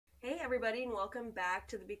everybody, and welcome back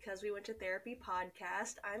to the Because We Went to Therapy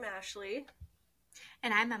podcast. I'm Ashley.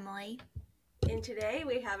 And I'm Emily. And today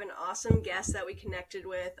we have an awesome guest that we connected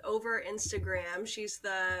with over Instagram. She's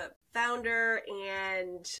the founder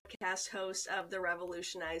and podcast host of the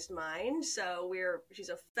Revolutionized Mind. So she's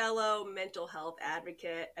a fellow mental health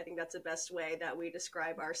advocate. I think that's the best way that we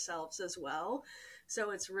describe ourselves as well.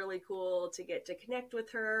 So it's really cool to get to connect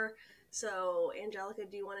with her. So, Angelica,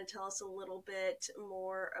 do you want to tell us a little bit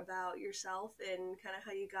more about yourself and kind of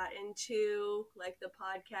how you got into like the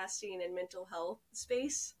podcasting and mental health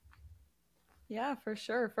space? Yeah, for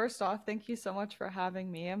sure. First off, thank you so much for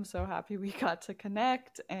having me. I'm so happy we got to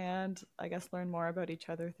connect and I guess learn more about each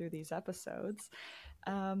other through these episodes.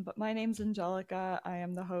 But my name's Angelica. I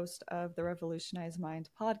am the host of the Revolutionized Mind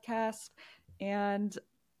podcast, and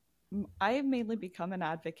I have mainly become an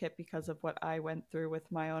advocate because of what I went through with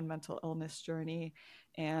my own mental illness journey.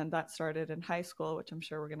 And that started in high school, which I'm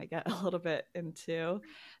sure we're going to get a little bit into.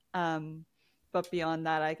 But beyond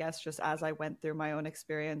that, I guess just as I went through my own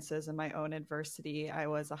experiences and my own adversity, I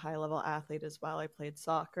was a high-level athlete as well. I played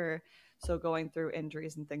soccer. So going through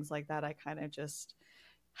injuries and things like that, I kind of just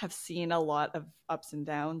have seen a lot of ups and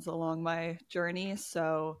downs along my journey.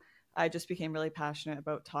 So I just became really passionate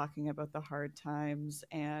about talking about the hard times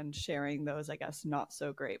and sharing those, I guess, not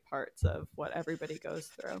so great parts of what everybody goes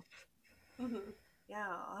through. Mm-hmm. Yeah,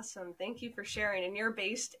 awesome. Thank you for sharing. And you're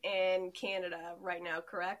based in Canada right now,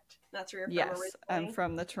 correct? That's where you're from originally? Yes, I'm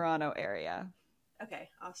from the Toronto area. Okay,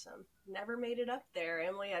 awesome. Never made it up there.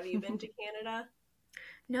 Emily, have you been to Canada?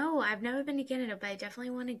 No, I've never been to Canada, but I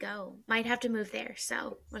definitely want to go. Might have to move there,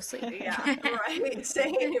 so we'll see. Yeah, right.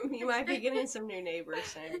 Same. You might be getting some new neighbors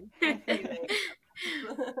soon.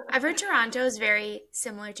 I've heard Toronto is very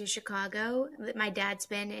similar to Chicago. My dad's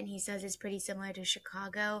been, and he says it's pretty similar to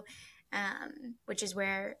Chicago, which is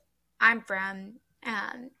where I'm from.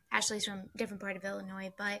 Ashley's from a different part of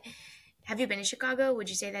Illinois, but have you been to Chicago? Would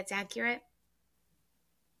you say that's accurate?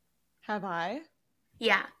 Have I?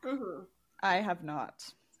 Yeah. Mm-hmm. I have not.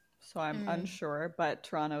 So I'm unsure, but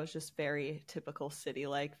Toronto is just very typical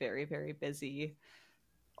city-like, very, very busy.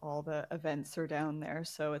 All the events are down there,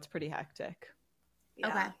 so it's pretty hectic. Yeah,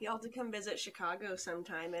 okay. You'll have to come visit Chicago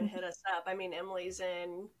sometime and hit us up. I mean, Emily's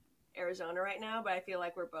in Arizona right now, but I feel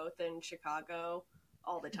like we're both in Chicago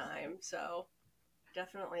all the time. So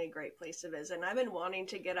definitely a great place to visit. And I've been wanting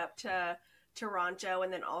to get up to Toronto,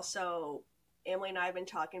 and then also Emily and I have been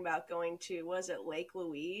talking about going to, was it Lake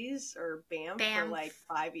Louise or Banff for like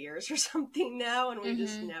 5 years or something now, and we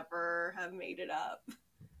just never have made it up.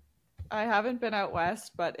 I haven't been out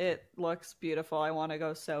west, but it looks beautiful. I want to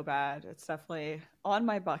go so bad. It's definitely on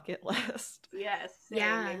my bucket list. Yes. Same.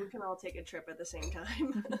 Yeah. Maybe we can all take a trip at the same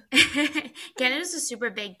time. Canada's a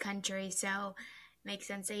super big country, so it makes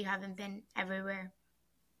sense that you haven't been everywhere.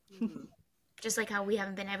 Mm-hmm. Just like how we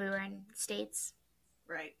haven't been everywhere in the States.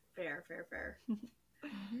 Right. Fair.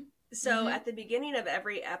 So at the beginning of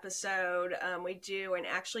every episode, we do an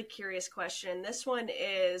actually curious question. This one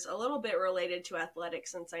is a little bit related to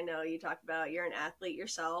athletics, since I know you talked about you're an athlete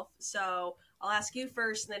yourself. So I'll ask you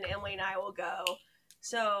first, and then Emily and I will go.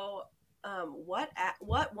 So what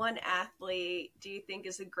one athlete do you think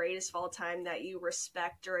is the greatest of all time that you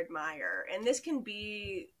respect or admire? And this can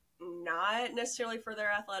be not necessarily for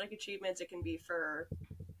their athletic achievements. It can be for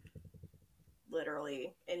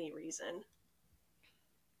literally any reason.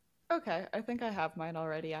 Okay, I think I have mine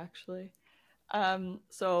already, actually.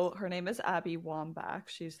 So her name is Abby Wambach.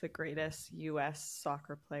 She's the greatest U.S.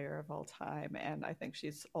 soccer player of all time, and I think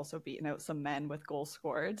she's also beaten out some men with goals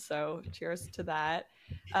scored, so cheers to that.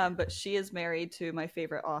 But she is married to my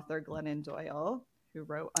favorite author, Glennon Doyle, who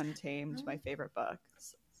wrote Untamed, my favorite book.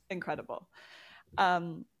 It's incredible.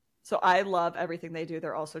 So I love everything they do.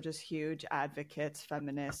 They're also just huge advocates,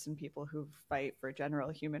 feminists, and people who fight for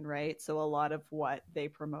general human rights. So a lot of what they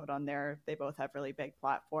promote on there, they both have really big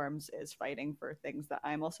platforms, is fighting for things that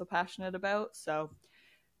I'm also passionate about. So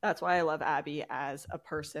that's why I love Abby as a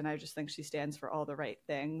person. I just think she stands for all the right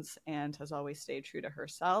things and has always stayed true to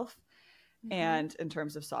herself. And in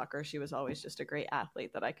terms of soccer, she was always just a great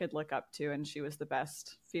athlete that I could look up to. And she was the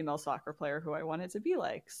best female soccer player who I wanted to be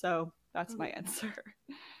like. So that's my answer.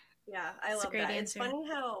 Yeah, I love that. It's funny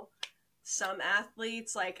how some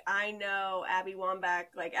athletes, like I know Abby Wambach,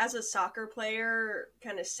 like as a soccer player,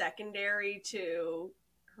 kind of secondary to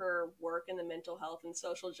her work in the mental health and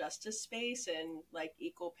social justice space and like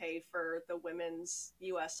equal pay for the women's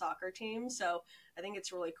U.S. soccer team. So I think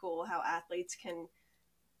it's really cool how athletes can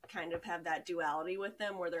kind of have that duality with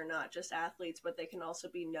them where they're not just athletes, but they can also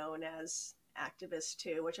be known as activists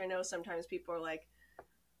too, which I know sometimes people are like,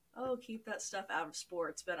 oh, keep that stuff out of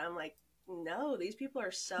sports. But I'm like, no, these people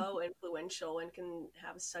are so influential and can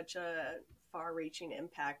have such a far-reaching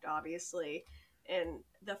impact, obviously. And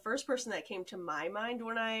the first person that came to my mind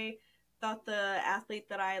when I thought the athlete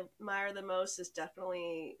that I admire the most is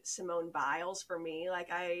definitely Simone Biles for me. Like,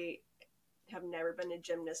 I have never been a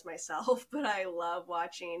gymnast myself, but I love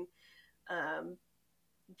watching um,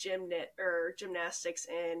 gymnastics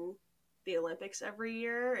in the Olympics every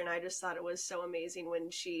year. And I just thought it was so amazing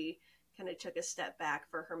when she kind of took a step back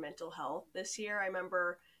for her mental health this year. I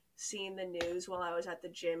remember seeing the news while I was at the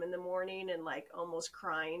gym in the morning and like almost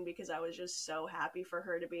crying because I was just so happy for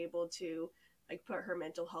her to be able to like put her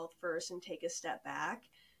mental health first and take a step back,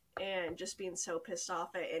 and just being so pissed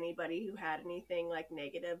off at anybody who had anything like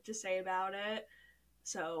negative to say about it.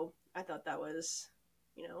 So I thought that was,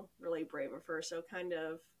 really brave of her. So kind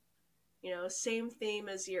of, same theme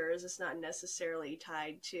as yours. It's not necessarily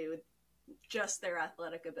tied to just their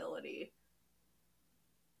athletic ability.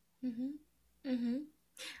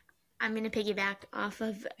 I'm gonna piggyback off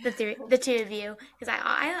of the two of you, because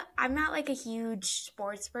I'm not like a huge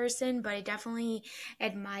sports person, but I definitely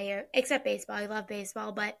admire, except baseball. I love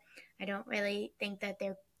baseball, but I don't really think that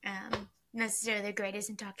they're necessarily the greatest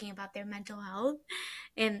in talking about their mental health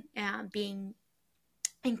and being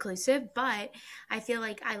inclusive. But I feel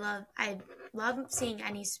like I love seeing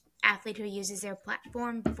any athlete who uses their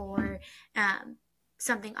platform for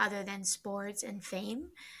something other than sports and fame,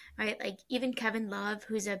 right? Like even Kevin Love,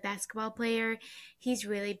 who's a basketball player, he's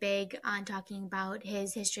really big on talking about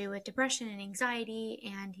his history with depression and anxiety,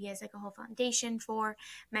 and he has like a whole foundation for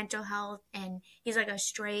mental health, and he's like a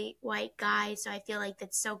straight white guy. So I feel like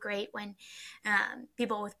that's so great when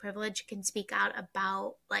people with privilege can speak out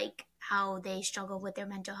about like how they struggle with their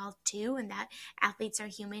mental health too, and that athletes are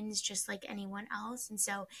humans just like anyone else. And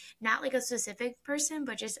so not like a specific person,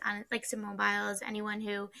 but just on like Simone Biles, anyone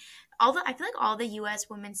who I feel like all the US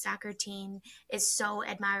women's soccer team is so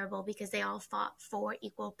admirable because they all fought for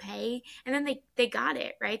equal pay, and then they got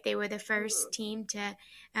it, right? They were the first team to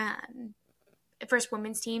first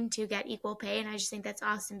women's team to get equal pay, and I just think that's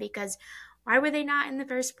awesome because why were they not in the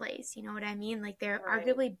first place? You know what I mean? Like they're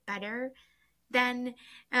arguably better than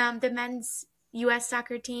the men's U.S.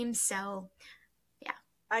 soccer team. So, yeah.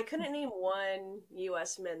 I couldn't name one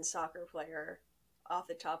U.S. men's soccer player off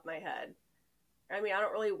the top of my head. I mean, I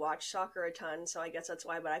don't really watch soccer a ton, so I guess that's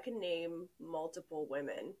why, but I can name multiple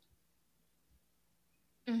women.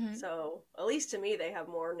 So, at least to me, they have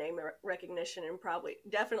more name recognition and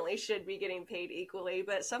definitely should be getting paid equally.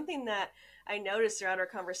 But something that I noticed throughout our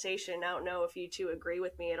conversation, I don't know if you two agree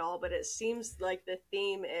with me at all, but it seems like the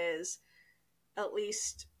theme is, at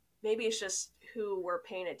least maybe it's just who we're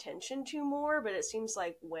paying attention to more, but it seems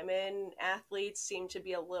like women athletes seem to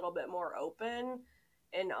be a little bit more open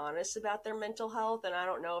and honest about their mental health. And I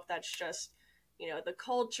don't know if that's just, the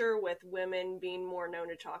culture with women being more known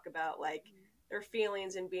to talk about like their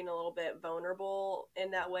feelings and being a little bit vulnerable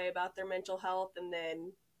in that way about their mental health. And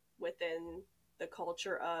then within the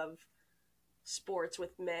culture of sports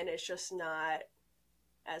with men, it's just not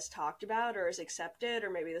as talked about or as accepted, or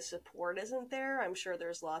maybe the support isn't there. I'm sure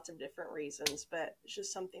there's lots of different reasons, but it's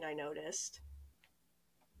just something I noticed.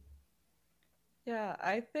 Yeah,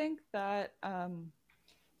 I think that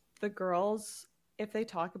the girls, if they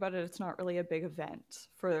talk about it, it's not really a big event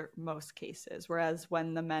for most cases. Whereas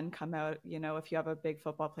when the men come out, if you have a big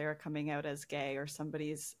football player coming out as gay, or some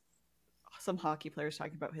hockey players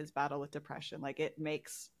talking about his battle with depression, like it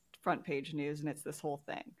makes front page news and it's this whole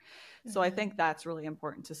thing. So I think that's really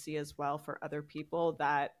important to see as well for other people,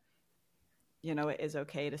 that it is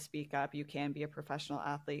okay to speak up. You can be a professional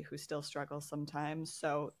athlete who still struggles sometimes.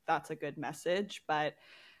 So that's a good message. But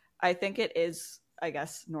I think it is, I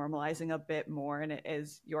guess, normalizing a bit more, and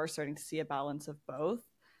you're starting to see a balance of both.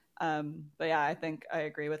 But yeah, I think I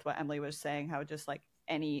agree with what Emily was saying, how just like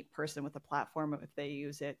any person with a platform, if they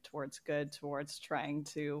use it towards good, towards trying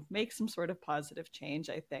to make some sort of positive change,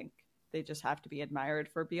 I think they just have to be admired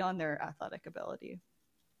for beyond their athletic ability.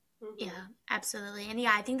 Yeah, absolutely. And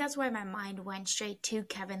yeah, I think that's why my mind went straight to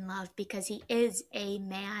Kevin Love, because he is a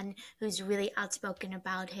man who's really outspoken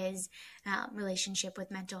about his relationship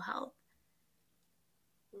with mental health.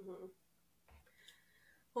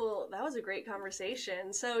 Well, that was a great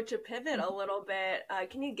conversation. So to pivot a little bit,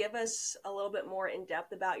 can you give us a little bit more in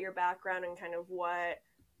depth about your background and kind of what,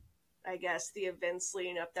 I guess, the events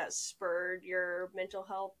leading up that spurred your mental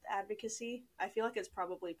health advocacy? I feel like it's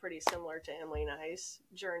probably pretty similar to Emily and I's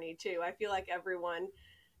journey too. I feel like everyone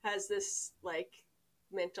has this like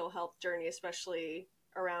mental health journey, especially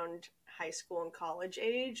around high school and college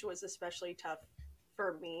age, was especially tough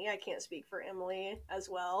for me. I can't speak for Emily as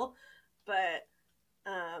well, but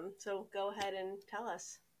so go ahead and tell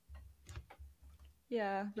us.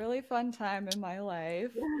 Yeah, really fun time in my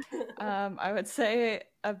life. I would say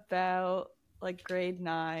about like grade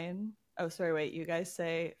 9. Oh, sorry, wait, you guys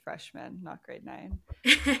say freshman, not grade 9.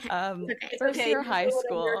 Okay. It's First okay. year of You're high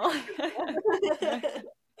still whatever you're school.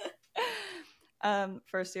 comfortable.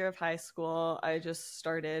 First year of high school, I just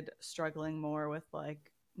started struggling more with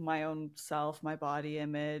like my own self, my body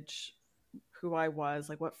image, who I was,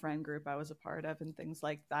 like what friend group I was a part of, and things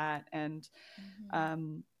like that. And Mhm.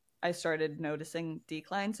 um, I started noticing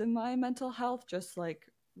declines in my mental health, just like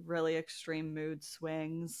really extreme mood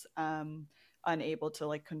swings, unable to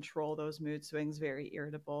like control those mood swings, very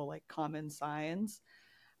irritable, like common signs.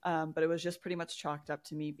 But it was just pretty much chalked up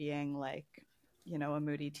to me being like, a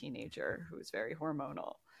moody teenager who was very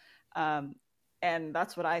hormonal. Um, and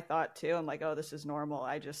that's what I thought too. I'm like, oh, this is normal.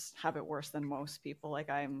 I just have it worse than most people. Like,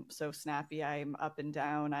 I'm so snappy. I'm up and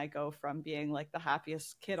down. I go from being like the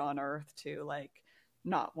happiest kid on earth to like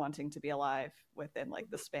not wanting to be alive within like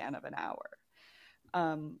the span of an hour.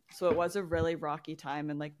 So it was a really rocky time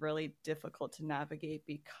and like really difficult to navigate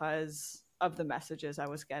because of the messages I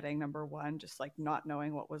was getting. Number one, just like not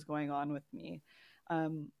knowing what was going on with me.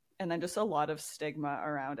 Um, and then just a lot of stigma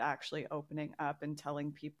around actually opening up and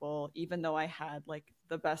telling people, even though I had like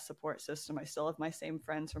the best support system, I still have my same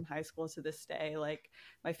friends from high school to this day. Like,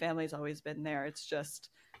 my family's always been there. It's just,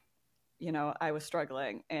 I was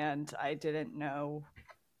struggling and I didn't know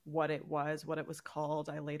what it was called.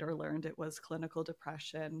 I later learned it was clinical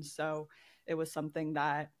depression. So it was something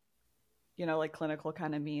that, like, clinical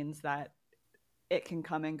kind of means that it can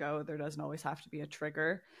come and go. There doesn't always have to be a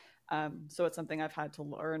trigger. So it's something I've had to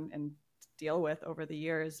learn and deal with over the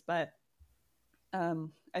years. But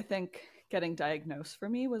I think getting diagnosed for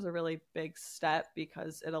me was a really big step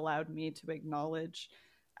because it allowed me to acknowledge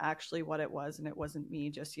actually what it was. And it wasn't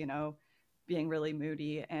me just, being really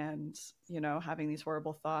moody and, having these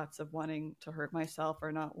horrible thoughts of wanting to hurt myself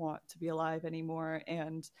or not want to be alive anymore.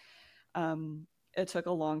 And it took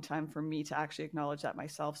a long time for me to actually acknowledge that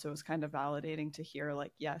myself. So it was kind of validating to hear,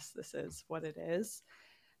 like, yes, this is what it is.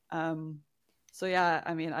 So yeah,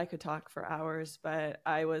 I mean, I could talk for hours, but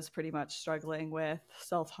I was pretty much struggling with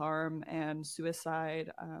self-harm and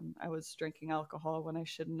suicide. I was drinking alcohol when I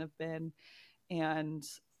shouldn't have been. And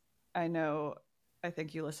I know, I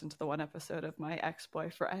think you listened to the one episode of my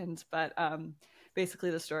ex-boyfriend, but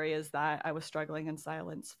basically the story is that I was struggling in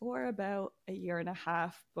silence for about a year and a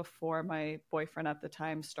half before my boyfriend at the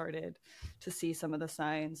time started to see some of the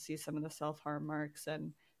signs, see some of the self-harm marks,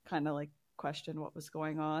 and kind of like question what was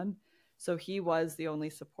going on. So he was the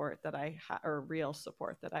only support that I had, or real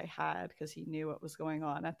support that I had, because he knew what was going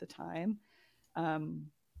on at the time. Um,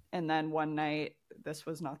 and then one night, this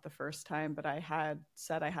was not the first time, but I had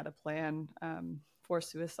said I had a plan for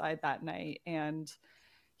suicide that night. And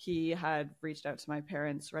he had reached out to my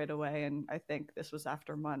parents right away. And I think this was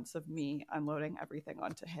after months of me unloading everything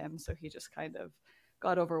onto him. So he just kind of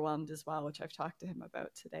got overwhelmed as well, which I've talked to him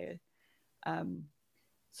about today.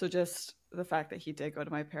 So just the fact that he did go to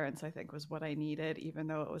my parents, I think, was what I needed, even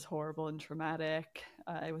though it was horrible and traumatic.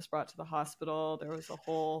 I was brought to the hospital. There was a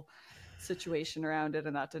whole situation around it,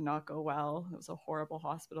 and that did not go well. It was a horrible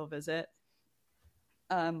hospital visit.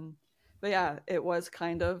 But yeah, it was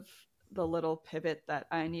kind of the little pivot that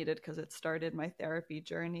I needed, because it started my therapy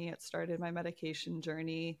journey. It started my medication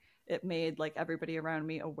journey. It made like everybody around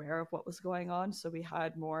me aware of what was going on. So we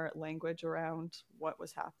had more language around what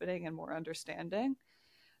was happening and more understanding.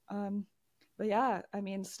 But yeah, I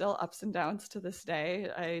mean, still ups and downs to this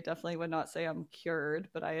day. I definitely would not say I'm cured,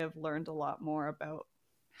 but I have learned a lot more about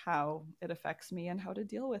how it affects me and how to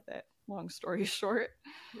deal with it. Long story short.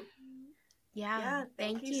 Yeah,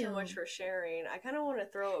 Thank you so much for sharing. I kind of want to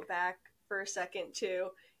throw it back for a second too.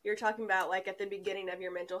 You're talking about like at the beginning of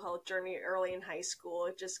your mental health journey early in high school.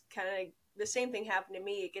 It just kind of, the same thing happened to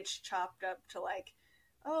me. It gets chopped up to like,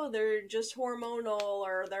 oh, they're just hormonal,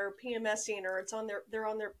 or they're PMSing, or they're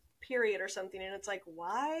on their period or something. And it's like,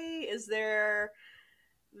 why is there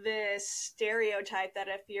this stereotype that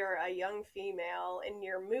if you're a young female and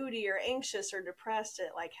you're moody or anxious or depressed,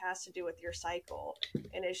 it like has to do with your cycle?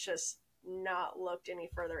 And it's just not looked any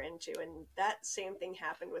further into. And that same thing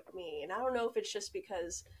happened with me. And I don't know if it's just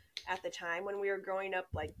because at the time when we were growing up,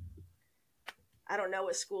 like, I don't know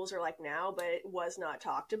what schools are like now, but it was not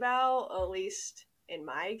talked about, at least in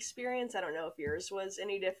my experience. I don't know if yours was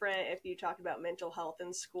any different, if you talked about mental health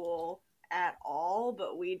in school at all,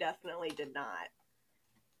 but we definitely did not.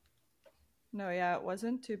 No, yeah, it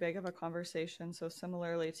wasn't too big of a conversation. So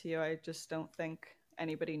similarly to you, I just don't think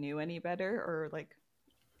anybody knew any better, or like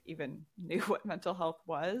even knew what mental health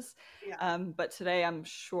was. Yeah. But today I'm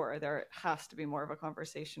sure there has to be more of a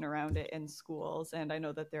conversation around it in schools, and I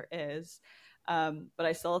know that there is. But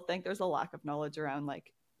I still think there's a lack of knowledge around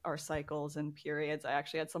like our cycles and periods. I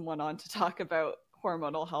actually had someone on to talk about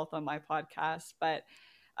hormonal health on my podcast, but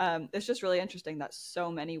it's just really interesting that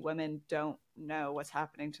so many women don't know what's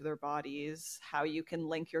happening to their bodies, how you can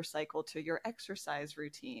link your cycle to your exercise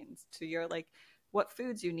routines, to your like what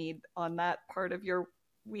foods you need on that part of your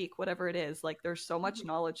week, whatever it is. Like there's so much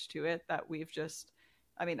knowledge to it that we've just,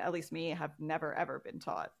 I mean, at least me, have never ever been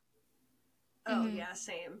taught. Oh, yeah,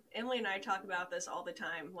 same. Emily and I talk about this all the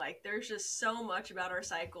time. Like, there's just so much about our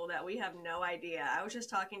cycle that we have no idea. I was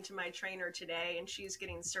just talking to my trainer today, and she's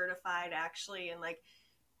getting certified, actually, and, like,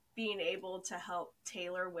 being able to help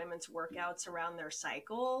tailor women's workouts around their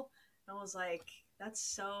cycle. I was like, that's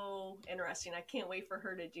so interesting. I can't wait for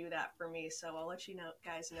her to do that for me, so I'll let you know,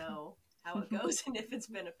 guys know how it goes and if it's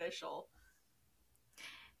beneficial.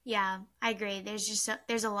 Yeah, I agree.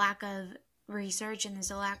 There's a lack of research and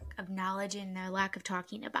there's a lack of knowledge and a lack of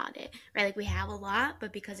talking about it, right? Like we have a lot,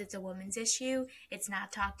 but because it's a women's issue, it's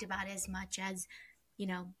not talked about as much as,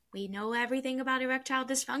 we know everything about erectile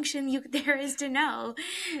dysfunction there is to know.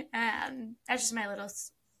 That's just my little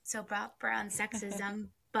soap opera on sexism.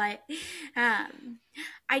 But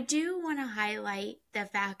I do want to highlight the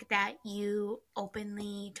fact that you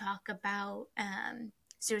openly talk about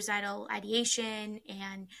suicidal ideation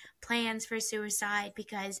and plans for suicide,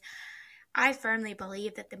 because I firmly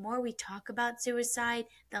believe that the more we talk about suicide,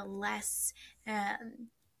 the less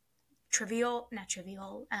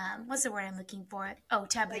what's the word I'm looking for? Oh,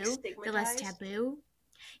 taboo. Like the less taboo.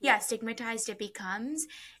 Yeah, stigmatized it becomes.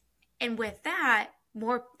 And with that,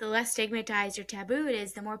 the less stigmatized or taboo it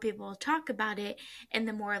is, the more people will talk about it and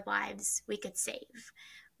the more lives we could save.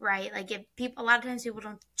 Right? Like a lot of times people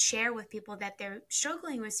don't share with people that they're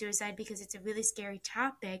struggling with suicide because it's a really scary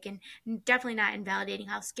topic, and definitely not invalidating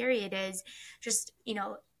how scary it is. Just,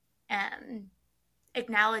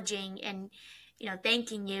 acknowledging and,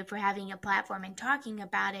 thanking you for having a platform and talking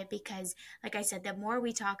about it, because like I said, the more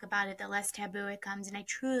we talk about it, the less taboo it comes. And I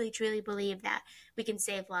truly, truly believe that we can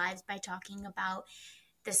save lives by talking about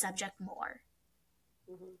the subject more.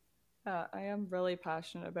 I am really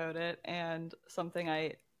passionate about it, and something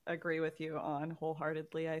I agree with you on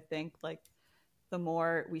wholeheartedly. I think like the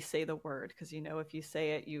more we say the word, because if you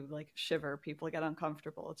say it, you like shiver, people get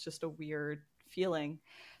uncomfortable. It's just a weird feeling.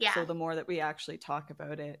 Yeah. So the more that we actually talk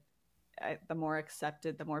about it, the more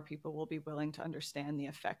accepted, the more people will be willing to understand the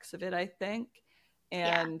effects of it, I think.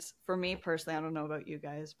 And for me personally, I don't know about you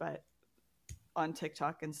guys, but on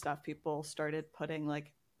TikTok and stuff, people started putting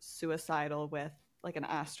like suicidal with like an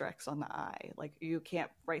asterisk on the I. Like you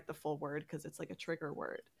can't write the full word because it's like a trigger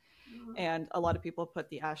word. And a lot of people put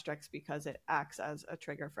the asterisk because it acts as a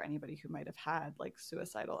trigger for anybody who might have had like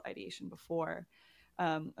suicidal ideation before.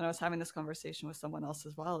 And I was having this conversation with someone else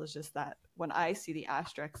as well. Is just that when I see the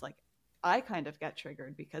asterisk, like I kind of get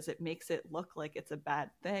triggered because it makes it look like it's a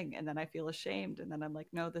bad thing. And then I feel ashamed. And then I'm like,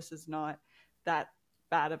 no, this is not that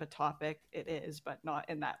bad of a topic. It is, but not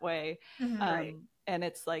in that way. Right. And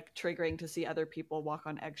it's like triggering to see other people walk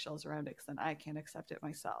on eggshells around it, because then I can't accept it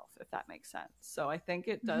myself, if that makes sense. So I think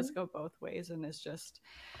it does go both ways, and it's just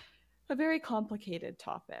a very complicated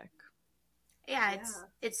topic. Yeah,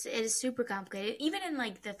 it is super complicated. Even in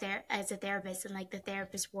like as a therapist in like the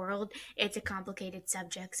therapist world, it's a complicated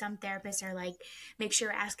subject. Some therapists are like, make sure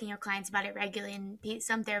you're asking your clients about it regularly, and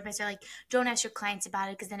some therapists are like, don't ask your clients about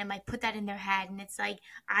it because then it might put that in their head. And it's like,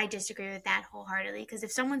 I disagree with that wholeheartedly, because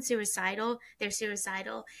if someone's suicidal, they're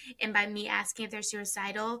suicidal, and by me asking if they're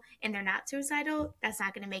suicidal and they're not suicidal, that's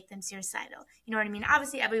not going to make them suicidal. You know what I mean?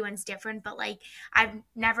 Obviously, everyone's different, but like I've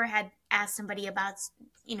never had asked somebody about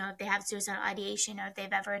if they have suicidal ideation or if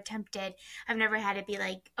they've ever attempted. I've never had it be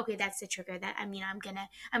like, okay, that's the trigger that I'm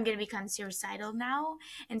gonna become suicidal now.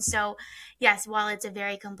 And so yes, while it's a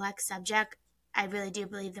very complex subject, I really do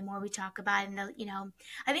believe the more we talk about it, and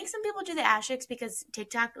I think some people do the asterisks because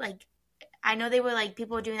TikTok, like I know they were like,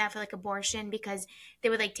 people were doing that for like abortion because they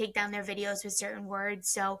would like take down their videos with certain words.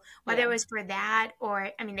 So whether it was for that,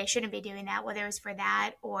 or I mean they shouldn't be doing that, whether it was for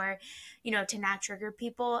that or to not trigger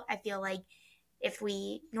people, I feel like if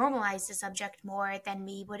we normalize the subject more, then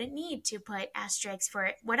we wouldn't need to put asterisks for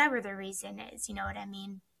whatever the reason is. You know what I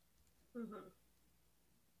mean?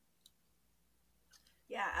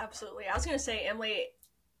 Yeah, absolutely. I was going to say, Emily,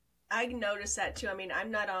 I noticed that too. I mean, I'm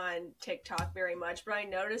not on TikTok very much, but I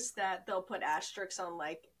noticed that they'll put asterisks on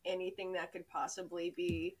like anything that could possibly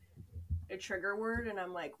be a trigger word. And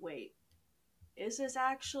I'm like, wait, is this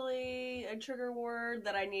actually a trigger word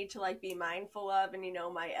that I need to like be mindful of in,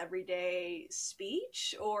 my everyday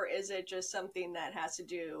speech? Or is it just something that has to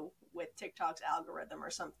do with TikTok's algorithm or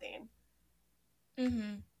something?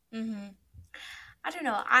 I don't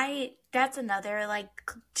know. That's another like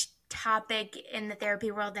topic in the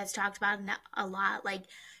therapy world that's talked about a lot. Like,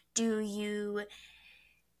 do you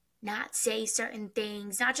not say certain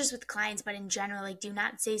things, not just with clients, but in general, like, do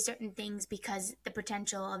not say certain things because the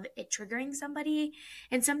potential of it triggering somebody.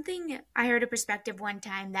 And something I heard a perspective one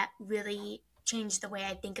time that really changed the way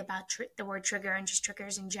I think about the word trigger and just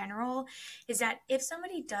triggers in general is that if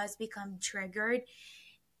somebody does become triggered,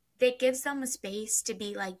 that gives them a space to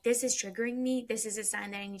be like, this is triggering me, this is a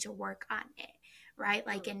sign that I need to work on it, right?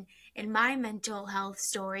 Like in my mental health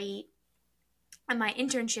story, and my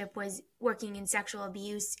internship was working in sexual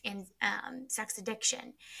abuse and sex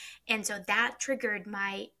addiction, and so that triggered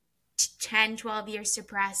my 10, 12 years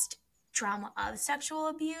suppressed trauma of sexual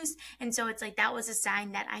abuse. And so it's like that was a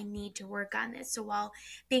sign that I need to work on this. So while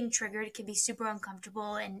being triggered can be super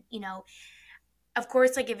uncomfortable, and of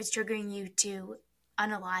course, like if it's triggering you to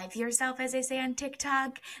unalive yourself, as they say on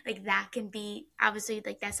TikTok, like that can be obviously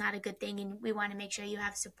like that's not a good thing, and we want to make sure you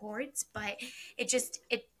have supports. But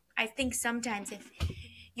I think sometimes if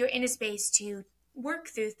you're in a space to work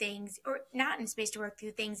through things, or not in a space to work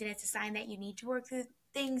through things, and it's a sign that you need to work through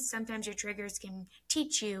things, sometimes your triggers can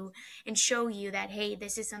teach you and show you that, hey,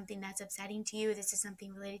 this is something that's upsetting to you, this is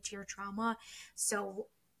something related to your trauma, so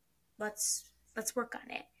let's work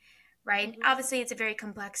on it. Right. Mm-hmm. Obviously, it's a very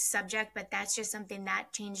complex subject, but that's just something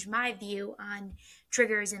that changed my view on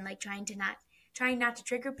triggers, and like trying not to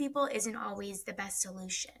trigger people isn't always the best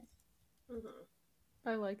solution. Mm-hmm.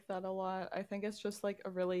 I like that a lot. I think it's just like a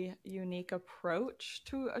really unique approach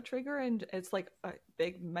to a trigger, and it's like a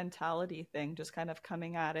big mentality thing, just kind of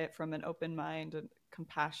coming at it from an open mind and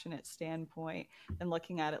compassionate standpoint and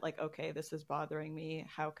looking at it like, okay, this is bothering me.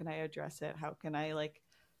 How can I address it? How can I, like,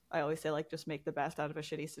 I always say, like, just make the best out of a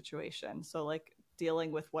shitty situation. So like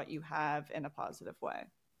dealing with what you have in a positive way.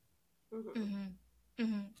 Mm-hmm.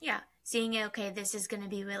 Mm-hmm. Yeah. Seeing it, okay, this is going to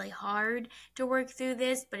be really hard to work through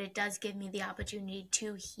this, but it does give me the opportunity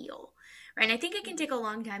to heal. Right. And I think it can take a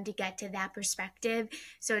long time to get to that perspective.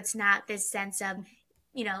 So it's not this sense of,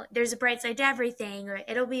 there's a bright side to everything, or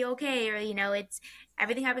it'll be okay, or, it's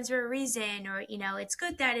everything happens for a reason, or, it's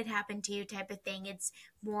good that it happened to you type of thing. It's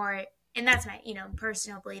more, and that's my,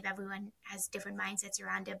 personal belief. Everyone has different mindsets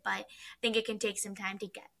around it, but I think it can take some time to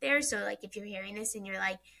get there. So like, if you're hearing this and you're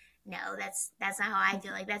like, no, that's not how I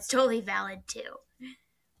feel, like that's totally valid too.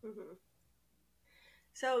 Mm-hmm.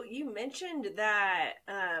 So you mentioned that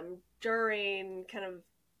during kind of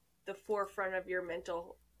the forefront of your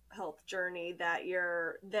mental health journey that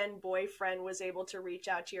your then boyfriend was able to reach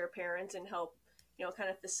out to your parents and help,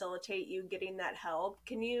 kind of facilitate you getting that help.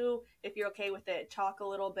 Can you, if you're okay with it, talk a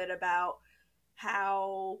little bit about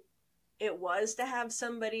how it was to have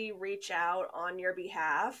somebody reach out on your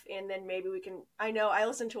behalf? And then maybe I know I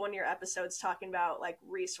listened to one of your episodes talking about like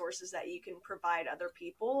resources that you can provide other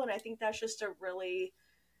people. And I think that's just a really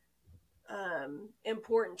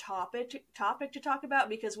important topic to talk about,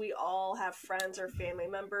 because we all have friends or family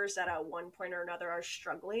members that at one point or another are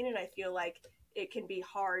struggling. And I feel like it can be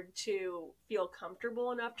hard to feel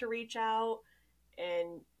comfortable enough to reach out,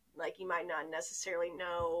 and like you might not necessarily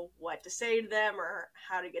know what to say to them or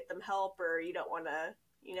how to get them help, or you don't want to,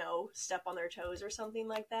 step on their toes or something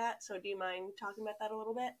like that. So do you mind talking about that a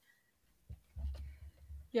little bit?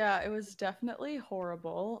 Yeah, it was definitely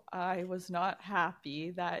horrible. I was not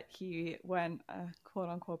happy that he went, quote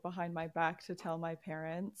unquote, behind my back to tell my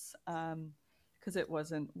parents, because it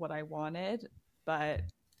wasn't what I wanted. But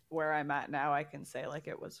where I'm at now, I can say like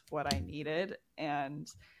it was what I needed. And,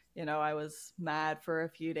 I was mad for a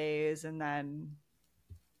few days, and then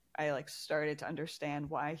I like started to understand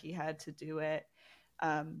why he had to do it.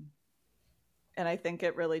 And I think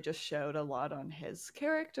it really just showed a lot on his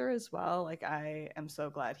character as well. Like, I am so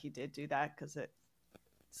glad he did do that, because it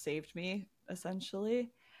saved me,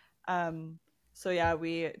 essentially. So yeah,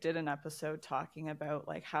 we did an episode talking about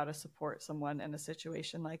like how to support someone in a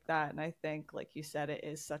situation like that. And I think, like you said, it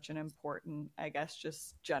is such an important, I guess,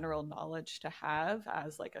 just general knowledge to have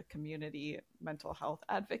as like a community mental health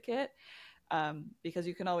advocate. Because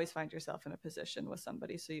you can always find yourself in a position with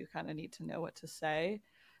somebody, so you kind of need to know what to say.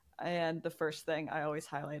 And the first thing I always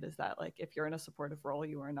highlight is that, like, if you're in a supportive role,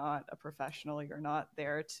 you are not a professional. You're not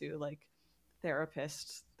there to like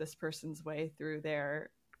therapist this person's way through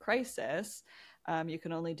their crisis. You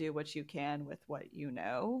can only do what you can with what you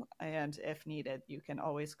know. And if needed, you can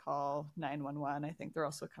always call 911. I think they're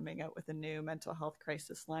also coming out with a new mental health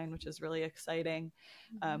crisis line, which is really exciting.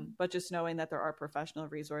 But just knowing that there are professional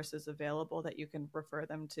resources available that you can refer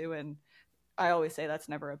them to. And I always say that's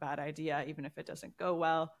never a bad idea. Even if it doesn't go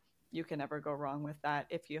well, you can never go wrong with that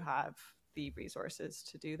if you have the resources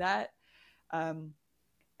to do that.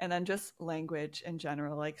 And then just language in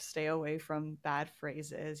general, like stay away from bad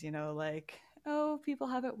phrases, like, oh, people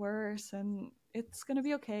have it worse and it's going to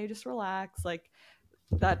be okay, just relax. Like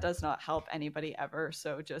that does not help anybody ever.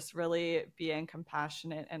 So just really being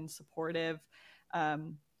compassionate and supportive.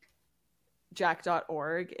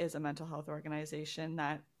 Jack.org is a mental health organization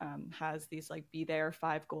that has these like be there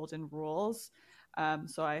 5 golden rules.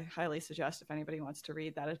 So I highly suggest if anybody wants to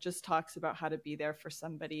read that. It just talks about how to be there for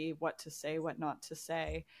somebody, what to say, what not to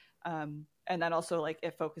say. And then also like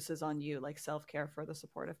it focuses on you, like self-care for the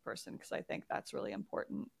supportive person, because I think that's really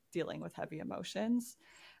important dealing with heavy emotions.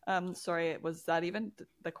 Sorry, was that even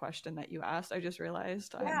the question that you asked? I just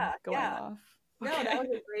realized I'm going off. No, that was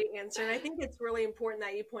a great answer. And I think it's really important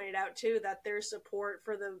that you pointed out too that there's support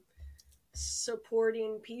for the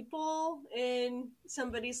supporting people in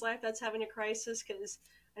somebody's life that's having a crisis, because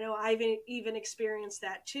I know I've even experienced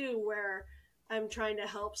that too, where I'm trying to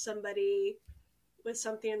help somebody with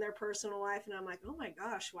something in their personal life and I'm like, oh my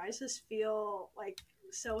gosh, why does this feel like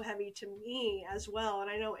so heavy to me as well? And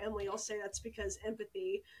I know Emily will say that's because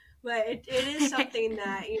empathy, but it is something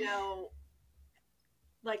that,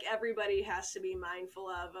 like everybody has to be mindful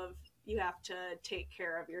of you have to take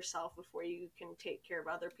care of yourself before you can take care of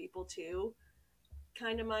other people too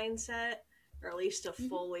kind of mindset, or at least to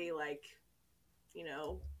fully like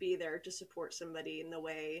be there to support somebody in the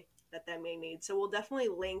way that they may need. So we'll definitely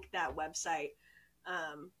link that website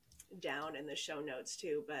down in the show notes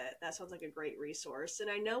too, but that sounds like a great resource.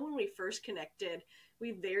 And I know when we first connected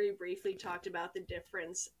we very briefly talked about the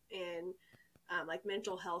difference in like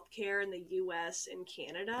mental health care in the US and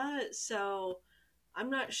Canada. So I'm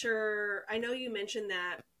not sure. I know you mentioned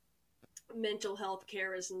that mental health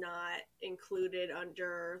care is not included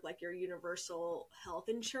under like your universal health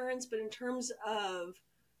insurance, but in terms of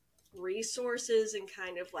resources and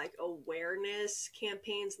kind of like awareness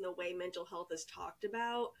campaigns and the way mental health is talked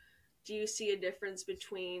about, do you see a difference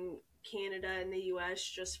between Canada and the US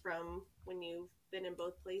just from when you've been in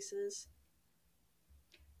both places?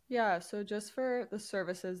 Yeah, so just for the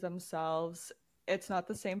services themselves, it's not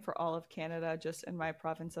the same for all of Canada. Just in my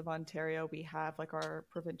province of Ontario, we have like our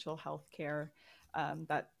provincial health care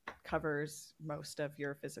that covers most of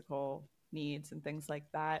your physical needs and things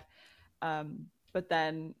like that. But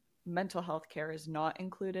then mental health care is not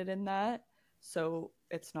included in that. So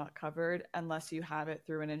it's not covered unless you have it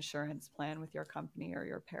through an insurance plan with your company or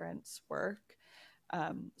your parents' work.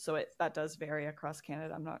 So that does vary across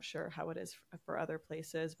Canada. I'm not sure how it is for other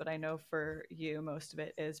places, but I know for you, most of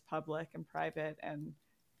it is public and private and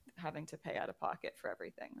having to pay out of pocket for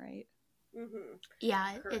everything, right? Mm-hmm.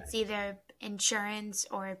 Yeah, Correct. it's either insurance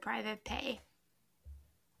or private pay.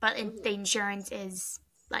 But the insurance is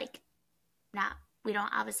like not, we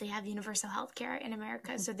don't obviously have universal health care in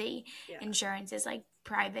America. So the insurance is like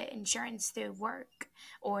private insurance through work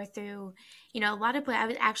or through, a lot of, I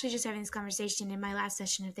was actually just having this conversation in my last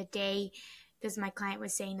session of the day because my client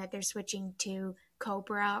was saying that they're switching to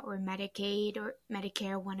Cobra or Medicaid or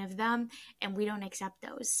Medicare, one of them, and we don't accept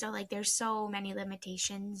those. So like there's so many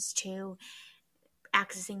limitations to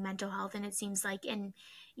accessing mental health, and it seems like, and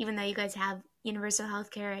even though you guys have universal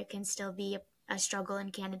health care, it can still be a struggle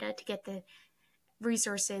in Canada to get the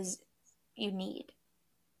resources you need.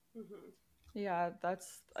 Mm-hmm. Yeah,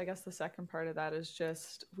 that's, I guess the second part of that is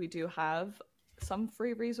just we do have some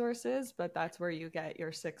free resources, but that's where you get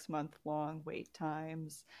your 6-month long wait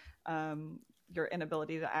times, your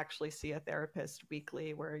inability to actually see a therapist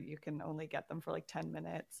weekly where you can only get them for like 10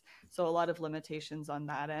 minutes. So a lot of limitations on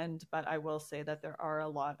that end, but I will say that there are a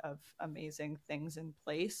lot of amazing things in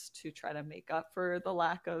place to try to make up for the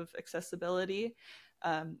lack of accessibility.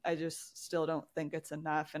 I just still don't think it's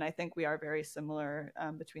enough. And I think we are very similar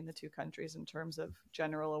between the two countries in terms of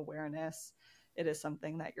general awareness. It is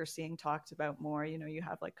something that you're seeing talked about more. You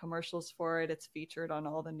have like commercials for it. It's featured on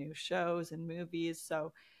all the new shows and movies.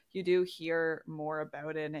 So you do hear more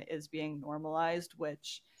about it and it is being normalized,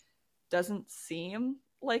 which doesn't seem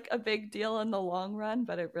like a big deal in the long run,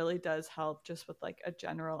 but it really does help just with like a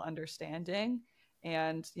general understanding.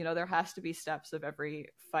 And, there has to be steps of every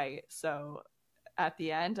fight. So at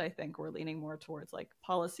the end, I think we're leaning more towards like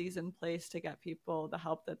policies in place to get people the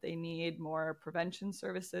help that they need, more prevention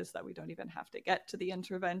services that we don't even have to get to the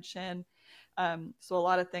intervention. So a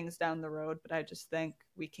lot of things down the road, but I just think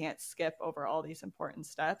we can't skip over all these important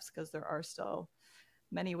steps because there are still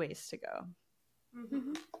many ways to go.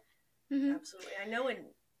 Mm-hmm. Mm-hmm. Absolutely. I know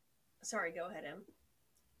sorry, go ahead, Em.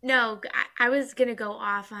 No, I was going to go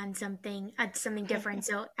off on something different.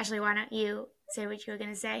 So Ashley, why don't you say what you were going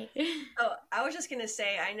to say? Oh, I was just going to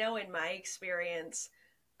say, I know in my experience,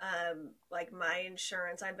 Like my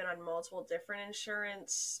insurance, I've been on multiple different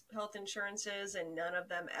health insurances, and none of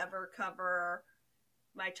them ever cover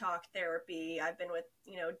my talk therapy. I've been with,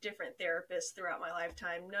 different therapists throughout my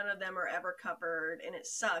lifetime. None of them are ever covered, and it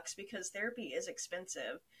sucks because therapy is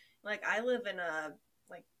expensive. Like I live in a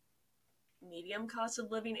like medium cost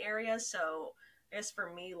of living area, so I guess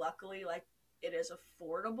for me, luckily, like it is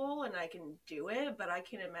affordable and I can do it, but I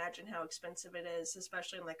can imagine how expensive it is,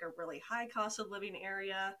 especially in like a really high cost of living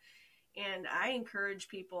area. And I encourage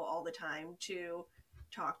people all the time to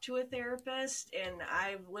talk to a therapist. And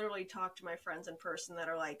I've literally talked to my friends in person that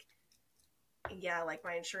are like, yeah, like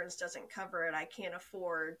my insurance doesn't cover it. I can't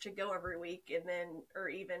afford to go every week, and then, or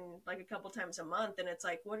even like a couple times a month. And it's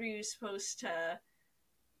like, what are you supposed to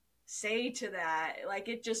say to that? Like,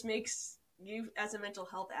 it just makes you as a mental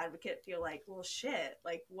health advocate feel like, well, shit,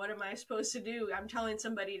 like, what am I supposed to do? I'm telling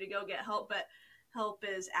somebody to go get help, but help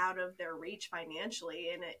is out of their reach financially,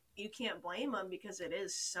 and you can't blame them because it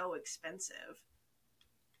is so expensive.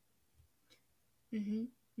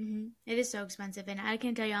 It is so expensive, and I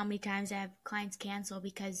can't tell you how many times I have clients cancel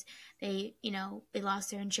because they lost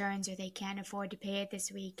their insurance or they can't afford to pay it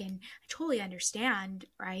this week, and I totally understand,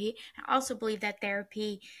 right? I also believe that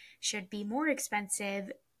therapy should be more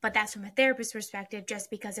expensive, but that's from a therapist's perspective, just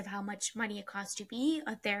because of how much money it costs to be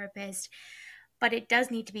a therapist. But it does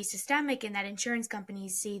need to be systemic in that insurance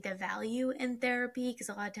companies see the value in therapy, because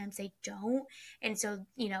a lot of times they don't. And so,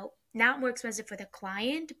 not more expensive for the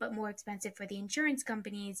client, but more expensive for the insurance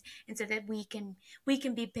companies. And so that we can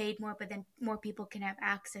be paid more, but then more people can have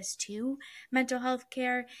access to mental health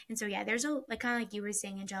care. And so, yeah, there's kind of like you were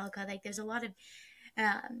saying, Angelica, like there's a lot of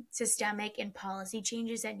systemic and policy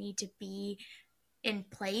changes that need to be in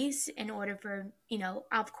place in order for,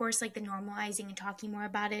 of course, like the normalizing and talking more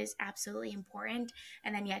about it is absolutely important.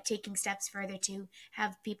 And then, taking steps further to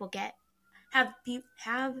have people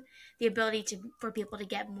have the ability for people to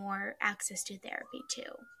get more access to therapy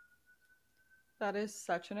too. That is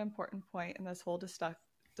such an important point in this whole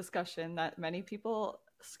discussion that many people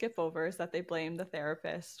skip over, is that they blame the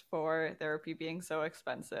therapist for therapy being so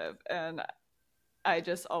expensive. And I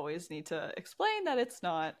just always need to explain that it's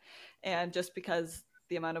not. And just because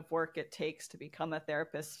the amount of work it takes to become a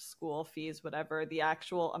therapist, school fees, whatever, the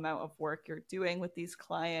actual amount of work you're doing with these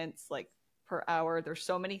clients, like per hour, there's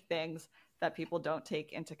so many things that people don't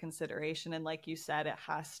take into consideration. And like you said, it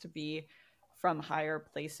has to be from higher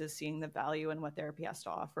places seeing the value in what therapy has to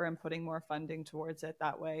offer and putting more funding towards it.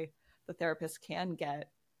 That way the therapist can get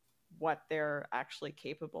what they're actually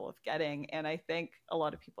capable of getting. And I think a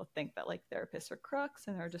lot of people think that like therapists are crooks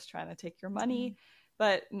and they're just trying to take your money.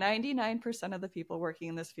 But 99% of the people working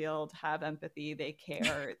in this field have empathy. They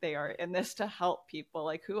care. They are in this to help people.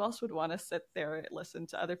 Like, who else would want to sit there and listen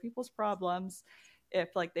to other people's problems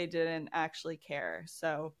if like they didn't actually care?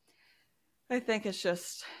 So I think it's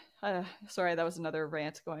just sorry, that was another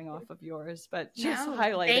rant going off of yours, but just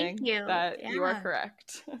highlighting that you are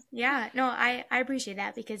correct. Yeah, no, I appreciate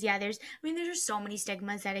that, because there's just so many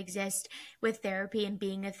stigmas that exist with therapy and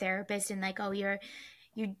being a therapist, and like, oh, you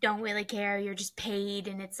don't really care, you're just paid.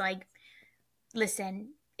 And it's like, listen,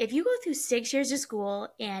 if you go through 6 years of school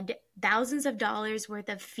and thousands of dollars worth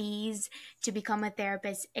of fees to become a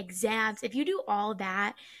therapist, exams, if you do all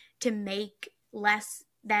that to make less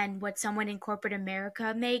than what someone in corporate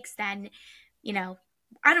America makes, then,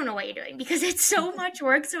 I don't know what you're doing, because it's so much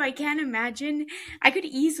work. So I can't imagine. I could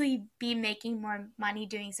easily be making more money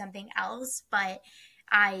doing something else, but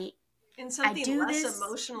something do less this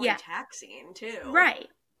emotionally taxing too. Right.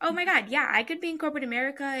 Oh my God. Yeah, I could be in corporate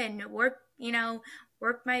America and work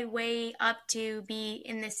my way up to be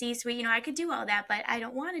in the C-suite. I could do all that, but I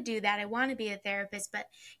don't want to do that. I want to be a therapist. But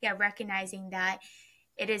recognizing that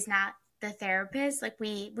it is not the therapist. Like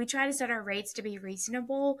we try to set our rates to be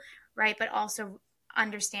reasonable, right? But also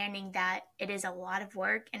understanding that it is a lot of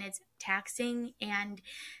work and it's taxing, and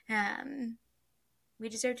we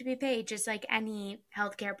deserve to be paid just like any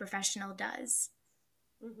healthcare professional does.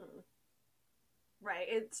 Mm-hmm. Right.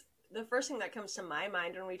 It's the first thing that comes to my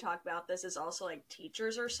mind when we talk about this is also like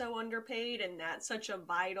teachers are so underpaid, and that's such a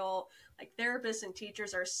vital, like therapists and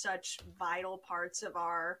teachers are such vital parts of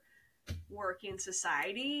our working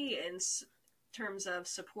society in terms of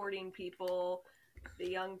supporting people, the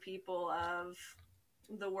young people of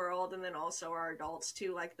the world, and then also our adults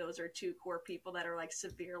too. Like those are two core people that are like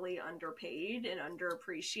severely underpaid and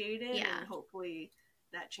underappreciated, and hopefully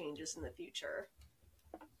that changes in the future.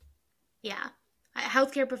 Yeah.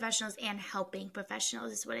 Healthcare professionals and helping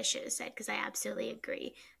professionals is what I should have said, because I absolutely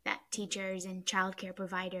agree that teachers and childcare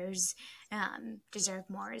providers deserve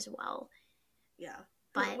more as well. Yeah.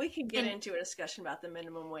 But we can get into a discussion about the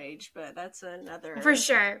minimum wage, but that's another for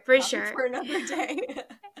sure for another day.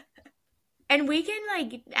 And we can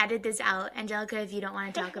like edit this out, Angelica, if you don't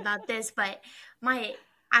want to talk about this. But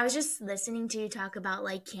I was just listening to you talk about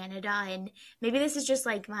like Canada, and maybe this is just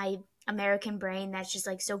like my American brain that's just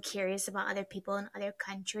like so curious about other people in other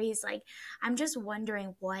countries. Like I'm just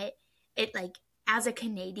wondering what it like as a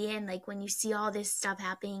Canadian, like when you see all this stuff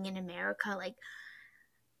happening in America, like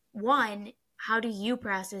one, how do you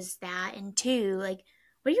process that? And two, like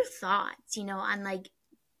what are your thoughts, on like,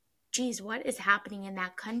 geez, what is happening in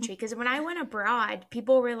that country? Because when I went abroad,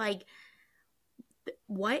 people were like,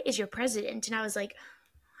 what is your president? And I was like,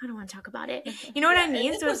 I don't want to talk about it. You know what I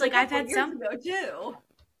mean? So it's like I've had some too.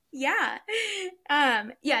 Yeah.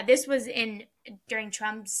 Yeah, this was during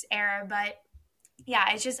Trump's era, but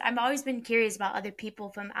yeah, it's just I've always been curious about other people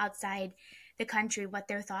from outside the country, what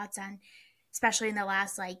their thoughts on, especially in the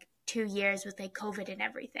last like 2 years with like COVID and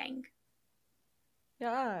everything.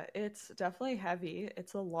 Yeah, it's definitely heavy.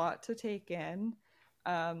 It's a lot to take in.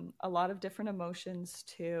 A lot of different emotions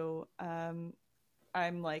too.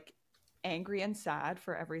 I'm like angry and sad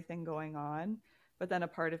for everything going on, but then a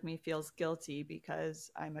part of me feels guilty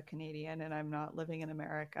because I'm a Canadian and I'm not living in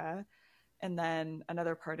America. And then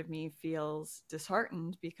another part of me feels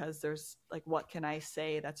disheartened because there's like, what can I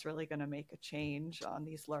say that's really going to make a change on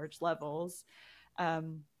these large levels?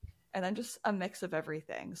 And then just a mix of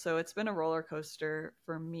everything. So it's been a roller coaster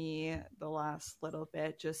for me the last little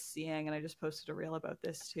bit, just seeing, and I just posted a reel about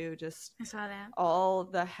this too, just I saw that. all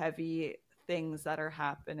the heavy things that are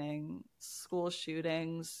happening, school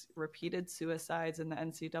shootings, repeated suicides in the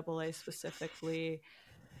NCAA specifically,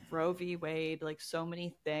 Roe v. Wade, like so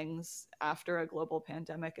many things after a global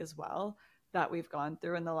pandemic as well that we've gone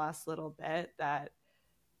through in the last little bit that,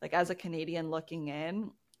 like, as a Canadian looking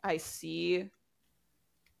in, I see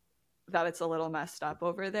that it's a little messed up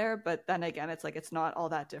over there, but then again, it's like it's not all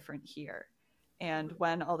that different here. And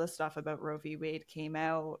when all the stuff about Roe v. Wade came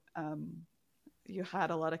out, you had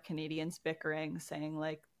a lot of Canadians bickering, saying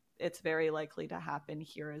like it's very likely to happen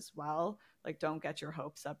here as well. Like, don't get your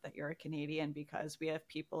hopes up that you're a Canadian, because we have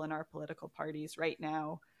people in our political parties right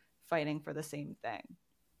now fighting for the same thing.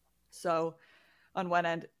 So on one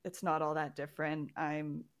end, it's not all that different.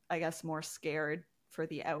 I'm, I guess, more scared for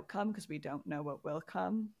the outcome because we don't know what will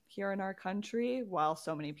come here in our country, while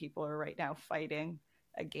so many people are right now fighting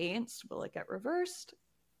against. Will it get reversed?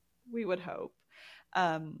 We would hope.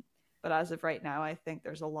 But as of right now, I think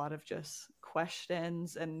there's a lot of just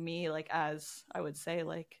questions, and me, like, as I would say,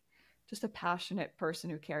 like, just a passionate person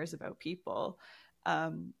who cares about people,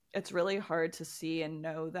 it's really hard to see and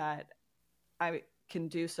know that I can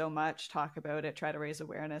do so much, talk about it, try to raise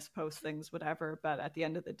awareness, post things, whatever, but at the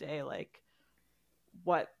end of the day, like,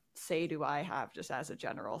 what say do I have just as a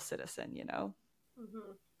general citizen, you know?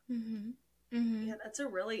 Mm-hmm. Mm-hmm. Mm-hmm. Yeah, that's a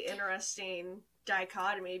really interesting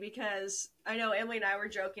dichotomy, because I know Emily and I were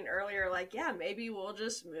joking earlier, like, yeah, maybe we'll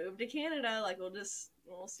just move to Canada, like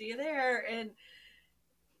we'll see you there. And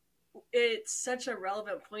it's such a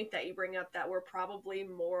relevant point that you bring up, that we're probably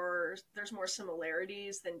there's more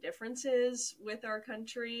similarities than differences with our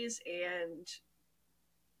countries. And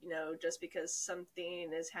just because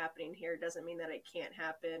something is happening here doesn't mean that it can't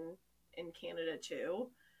happen in Canada too.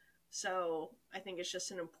 So I think it's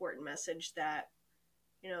just an important message that,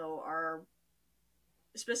 our,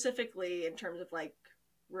 specifically in terms of like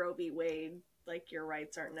Roe v. Wade, like, your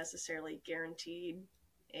rights aren't necessarily guaranteed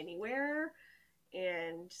anywhere.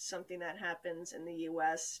 And something that happens in the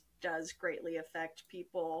US does greatly affect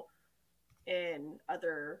people in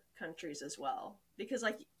other countries as well. Because,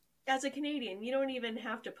 like, as a Canadian, you don't even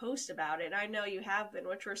have to post about it. I know you have been,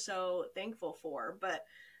 which we're so thankful for, but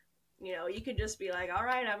you could just be like, all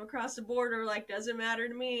right, I'm across the border, like, doesn't matter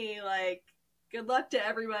to me, like, good luck to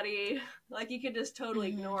everybody. Like, you could just totally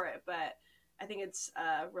ignore it. But I think it's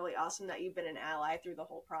really awesome that you've been an ally through the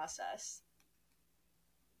whole process.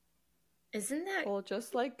 Isn't that... Well,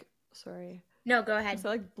 just like, sorry. No, go ahead. It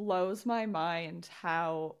like blows my mind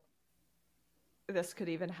how this could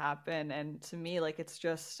even happen. And to me, like, it's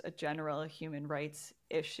just a general human rights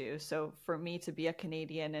issue. So for me to be a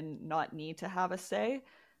Canadian and not need to have a say,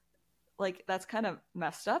 like, that's kind of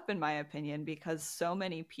messed up in my opinion, because so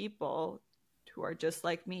many people who are just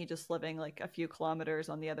like me, just living like a few kilometers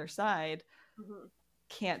on the other side,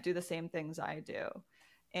 can't do the same things I do.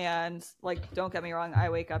 And, like, don't get me wrong, I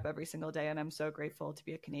wake up every single day and I'm so grateful to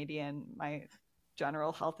be a Canadian. My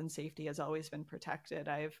general health and safety has always been protected.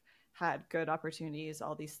 I've had good opportunities,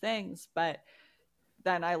 all these things. But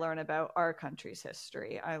then I learn about our country's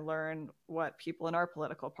history. I learn what people in our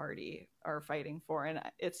political party are fighting for. And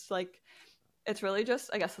it's like, it's really just,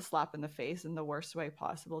 I guess, a slap in the face in the worst way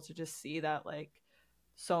possible to just see that like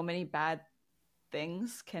so many bad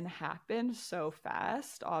things can happen so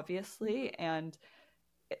fast, obviously, and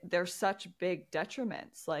there's such big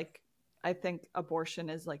detriments. Like, I think abortion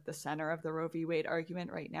is like the center of the Roe v. Wade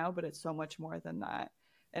argument right now, but it's so much more than that.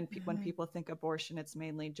 And when people think abortion, it's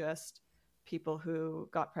mainly just people who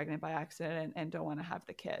got pregnant by accident and don't want to have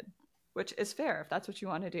the kid, which is fair. If that's what you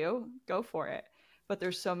want to do, go for it. But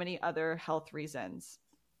there's so many other health reasons.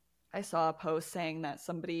 I saw a post saying that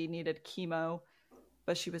somebody needed chemo,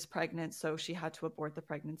 but she was pregnant, so she had to abort the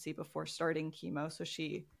pregnancy before starting chemo. So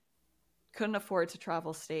she couldn't afford to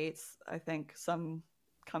travel states. I think some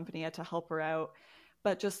company had to help her out.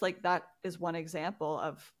 But just like that is one example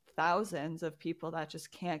of thousands of people that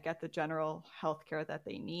just can't get the general health care that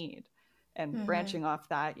they need. And branching off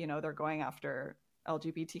that, you know, they're going after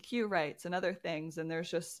LGBTQ rights and other things. And there's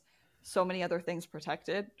just so many other things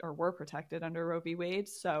protected or were protected under Roe v. Wade.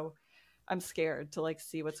 So I'm scared to like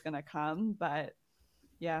see what's going to come. But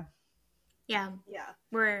yeah. Yeah.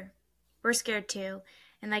 We're scared too.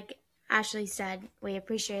 And like Ashley said, we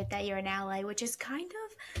appreciate that you're an ally, which is kind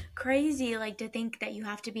of crazy, like to think that you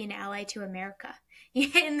have to be an ally to America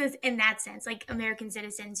in that sense, like American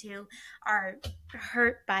citizens who are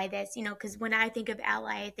hurt by this, you know, because when I think of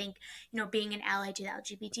ally, I think, you know, being an ally to the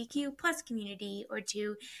LGBTQ plus community or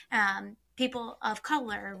to people of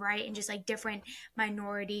color, right? And just like different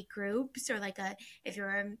minority groups, or like if you're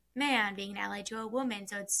a man, being an ally to a woman.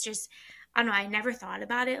 So it's just, I don't know, I never thought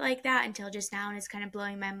about it like that until just now, and it's kind of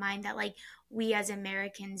blowing my mind that like we as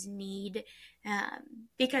Americans need,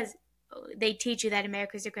 because they teach you that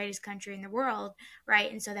America is the greatest country in the world,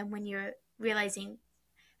 right? And so then when you're realizing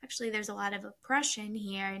actually there's a lot of oppression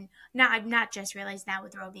here, and I've not just realized that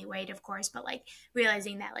with Roe v. Wade, of course, but like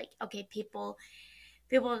realizing that like, okay, people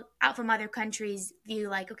out from other countries view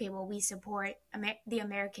like, okay, well, we support the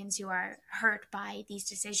Americans who are hurt by these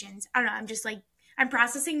decisions. I don't know, I'm just like, I'm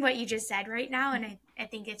processing what you just said right now, and I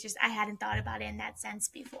think it's just, I hadn't thought about it in that sense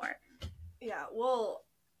before. Yeah, well,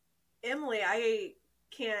 Emily, I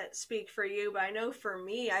can't speak for you, but I know for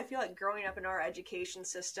me, I feel like growing up in our education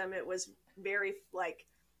system, it was very like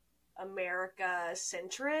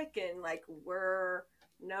America-centric, and like we're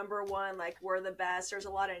number one, like we're the best. There's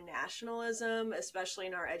a lot of nationalism, especially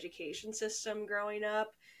in our education system growing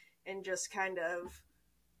up, and just kind of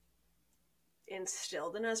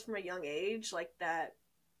instilled in us from a young age, like that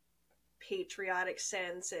patriotic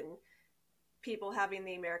sense, and people having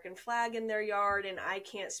the American flag in their yard. And I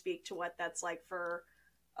can't speak to what that's like for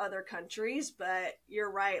other countries, but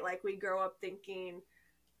you're right, like we grow up thinking,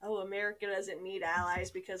 oh, America doesn't need allies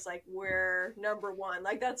because like we're number one.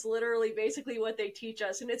 Like that's literally basically what they teach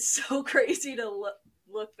us, and it's so crazy to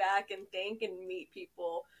look back and think and meet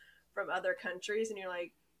people from other countries, and you're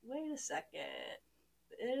like, wait a second,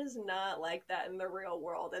 it is not like that in the real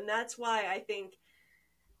world. And that's why I think,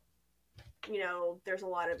 you know, there's a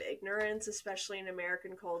lot of ignorance, especially in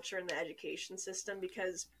American culture and the education system,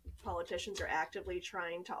 because politicians are actively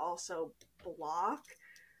trying to also block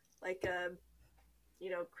like a,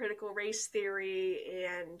 you know, critical race theory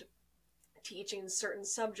and teaching certain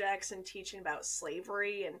subjects and teaching about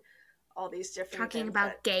slavery and all these different talking things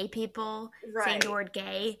about gay people, right, saying the word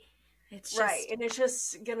gay. It's just right, and it's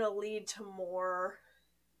just gonna lead to more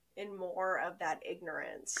and more of that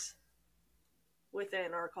ignorance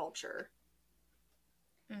within our culture.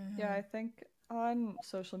 Yeah, I think on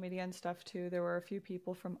social media and stuff too, there were a few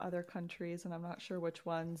people from other countries, and I'm not sure which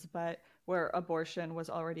ones, but where abortion was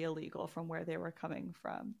already illegal from where they were coming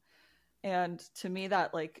from. And to me,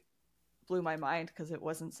 that like blew my mind because it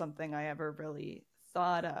wasn't something I ever really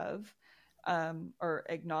thought of or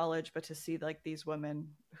acknowledged, but to see like these women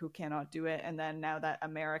who cannot do it. And then now that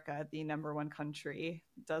America, the number one country,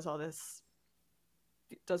 does all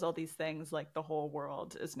these things, like the whole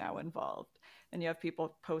world is now involved, and you have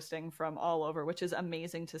people posting from all over, which is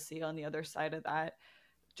amazing to see. On the other side of that,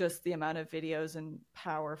 just the amount of videos and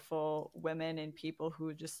powerful women and people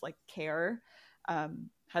who just like care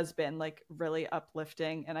has been like really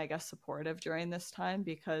uplifting and I guess supportive during this time,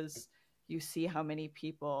 because you see how many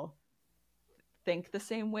people think the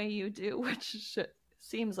same way you do, which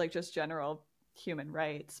seems like just general human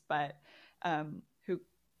rights, but who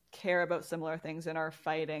care about similar things and are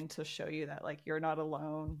fighting to show you that like you're not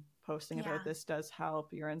alone. Posting about this does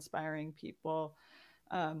help. You're inspiring people.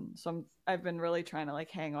 So I've been really trying to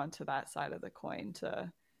like hang on to that side of the coin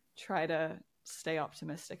to try to stay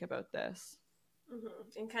optimistic about this.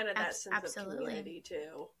 Mm-hmm. And kind of that sense of community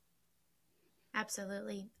too.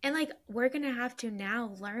 Absolutely. And like we're going to have to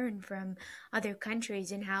now learn from other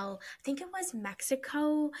countries and how I think it was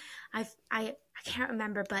Mexico. I can't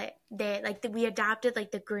remember, but we adopted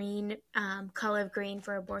like the green color of green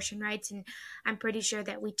for abortion rights, and I'm pretty sure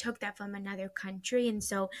that we took that from another country. And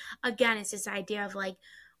so again, it's this idea of like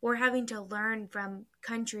we're having to learn from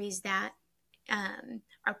countries that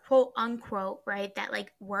are quote unquote right, that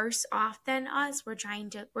like worse off than us.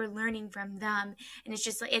 We're learning from them, and it's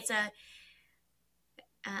just like it's a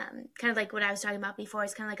kind of like what I was talking about before.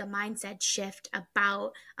 It's kind of like a mindset shift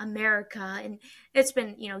about America, and it's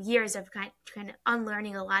been years of kind of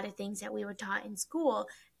unlearning a lot of things that we were taught in school,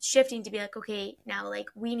 shifting to be like, okay, now like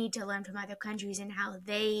we need to learn from other countries and how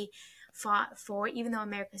they fought for, even though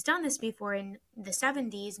America's done this before in the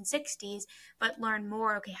 70s and 60s, but learn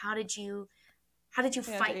more. Okay, how did you and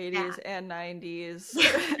fight 80s that? and 90s.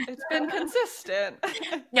 It's been consistent.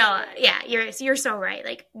 No, yeah, you're so right.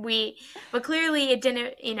 Like but clearly it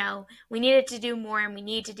didn't. We needed to do more, and we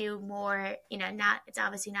need to do more. Not it's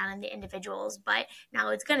obviously not on the individuals, but now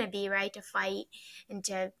it's gonna be right to fight and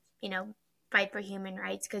to fight for human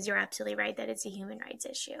rights, because you're absolutely right that it's a human rights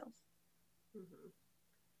issue. Mm-hmm.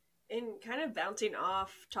 And kind of bouncing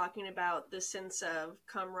off, talking about the sense of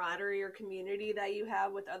camaraderie or community that you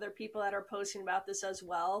have with other people that are posting about this as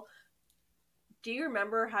well. Do you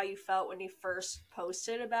remember how you felt when you first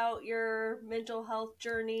posted about your mental health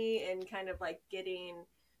journey and kind of like getting,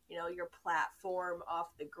 your platform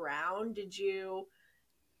off the ground? Did you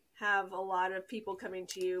have a lot of people coming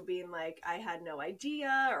to you being like, I had no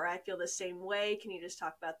idea, or I feel the same way? Can you just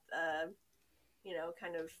talk about the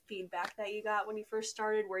kind of feedback that you got when you first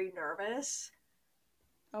started? Were you nervous?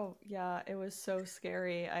 Oh, yeah, it was so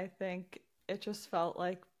scary. I think it just felt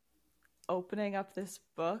like opening up this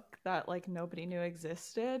book that like nobody knew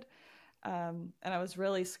existed. And I was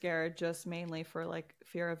really scared, just mainly for like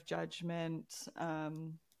fear of judgment,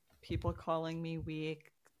 people calling me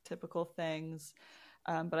weak, typical things.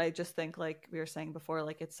 But I just think, like we were saying before,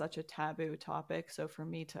 like it's such a taboo topic. So for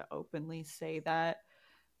me to openly say that,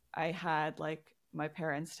 I had like my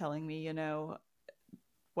parents telling me,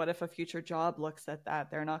 what if a future job looks at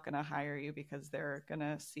that? They're not going to hire you because they're going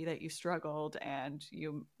to see that you struggled and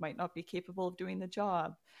you might not be capable of doing the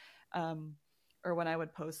job. Um, or when I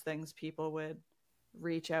would post things, people would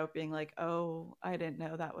reach out being like, oh, I didn't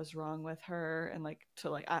know that was wrong with her, and like to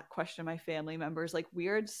like question my family members, like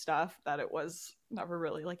weird stuff that it was never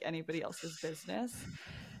really like anybody else's business.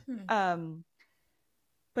 um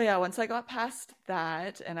but yeah, once I got past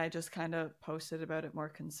that and I just kind of posted about it more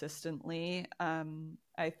consistently,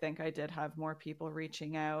 I think I did have more people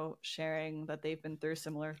reaching out, sharing that they've been through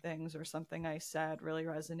similar things, or something I said really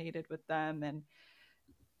resonated with them. And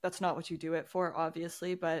that's not what you do it for,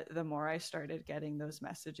 obviously, but the more I started getting those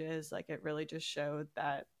messages, like it really just showed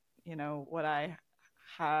that, what I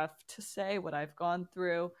have to say, what I've gone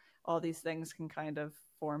through, all these things can kind of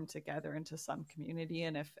form together into some community.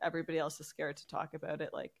 And if everybody else is scared to talk about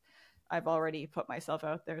it, like I've already put myself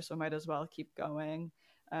out there, so might as well keep going.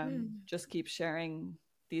 Just keep sharing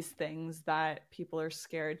these things that people are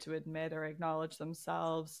scared to admit or acknowledge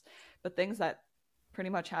themselves, but things that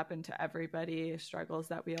pretty much happen to everybody, struggles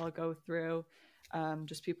that we all go through.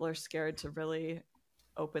 Just people are scared to really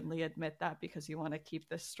openly admit that because you want to keep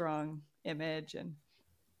this strong image. And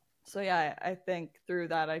so, yeah, I think through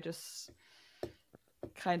that, I just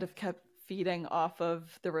kind of kept feeding off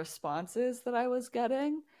of the responses that I was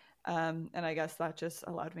getting. And I guess that just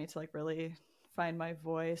allowed me to like really find my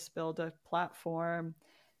voice, build a platform.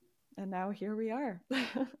 And now here we are.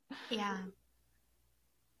 Yeah.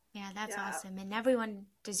 Yeah, that's Yeah. awesome. And everyone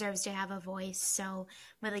deserves to have a voice. So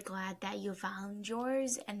I'm really glad that you found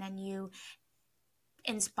yours, and then you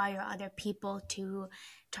inspire other people to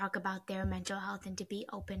talk about their mental health and to be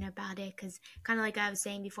open about it. Because kind of like I was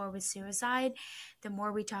saying before with suicide, the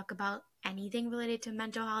more we talk about anything related to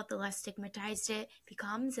mental health, the less stigmatized it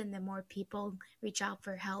becomes, and the more people reach out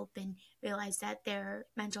for help and realize that their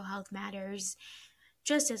mental health matters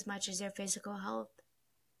just as much as their physical health.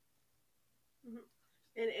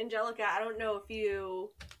 And Angelica, I don't know if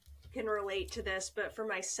you can relate to this, but for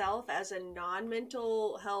myself as a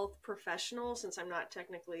non-mental health professional, since I'm not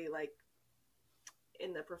technically like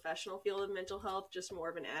in the professional field of mental health, just more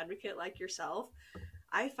of an advocate like yourself,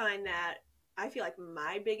 I find that I feel like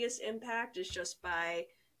my biggest impact is just by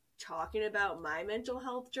talking about my mental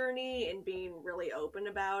health journey and being really open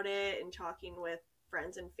about it, and talking with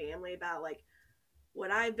friends and family about like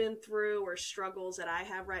what I've been through or struggles that I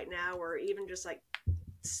have right now, or even just like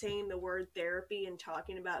saying the word therapy and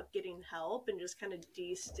talking about getting help, and just kind of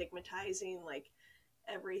destigmatizing like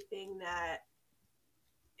everything that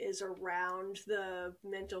is around the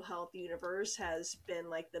mental health universe has been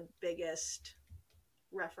like the biggest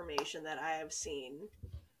reformation that I have seen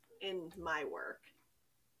in my work.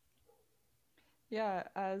 Yeah,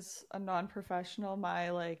 as a non-professional, my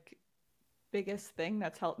like biggest thing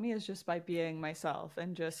that's helped me is just by being myself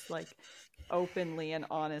and just like openly and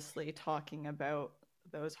honestly talking about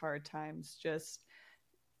those hard times. Just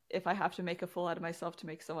if I have to make a fool out of myself to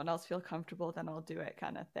make someone else feel comfortable, then I'll do it,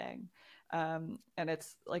 kind of thing. And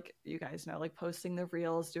it's like, you guys know, like posting the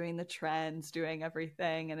reels, doing the trends, doing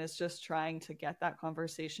everything. And it's just trying to get that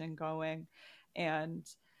conversation going. And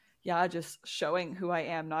yeah, just showing who I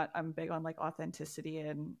am. I'm big on like authenticity,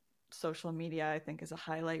 and social media, I think, is a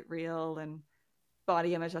highlight reel, and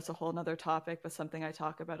body image, that's a whole nother topic, but something I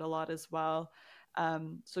talk about a lot as well.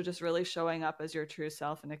 So just really showing up as your true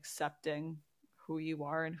self and accepting who you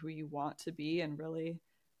are and who you want to be, and really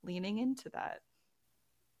leaning into that.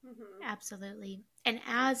 Mm-hmm. Absolutely. And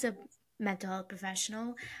as a mental health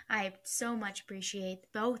professional, I so much appreciate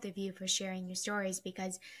both of you for sharing your stories,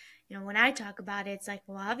 because when I talk about it, it's like,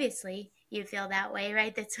 well, obviously you feel that way,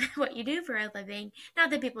 right? That's what you do for a living.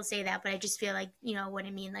 Not that people say that, but I just feel like, what I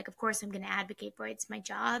mean? Like, of course I'm going to advocate for it. It's my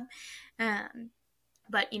job.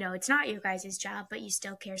 But, it's not your guys' job, but you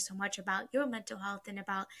still care so much about your mental health and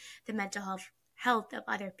about the mental health of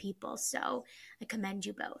other people. So I commend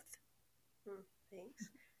you both. Thanks.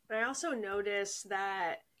 But I also noticed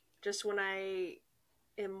that just when I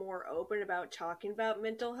am more open about talking about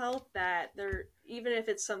mental health, that there, even if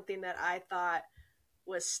it's something that I thought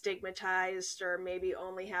was stigmatized or maybe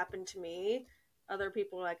only happened to me, other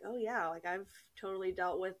people are like, oh yeah, like I've totally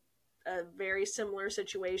dealt with a very similar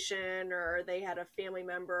situation, or they had a family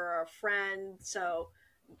member or a friend. So,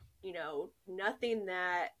 nothing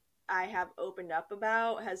that I have opened up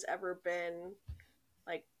about has ever been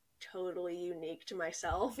like totally unique to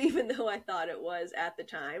myself, even though I thought it was at the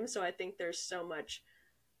time. So I think there's so much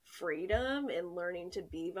freedom in learning to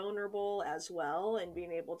be vulnerable as well, and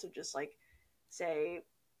being able to just like say,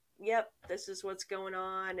 yep, this is what's going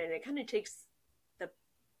on. And it kind of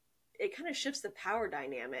shifts the power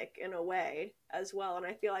dynamic in a way as well. And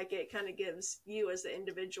I feel like it kind of gives you as the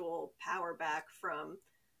individual power back from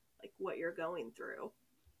like what you're going through.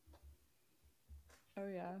 Oh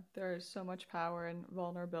yeah, there's so much power in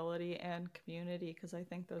vulnerability and community, because I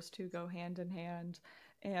think those two go hand in hand.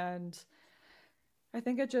 And I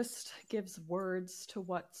think it just gives words to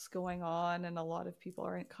what's going on, and a lot of people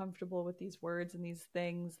aren't comfortable with these words and these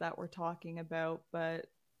things that we're talking about, but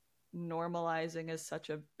normalizing is such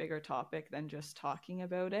a bigger topic than just talking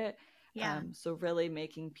about it. Yeah. So really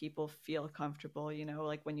making people feel comfortable,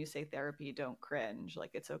 like when you say therapy, don't cringe.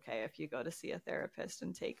 Like, it's okay if you go to see a therapist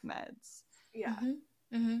and take meds. Yeah. Mm-hmm.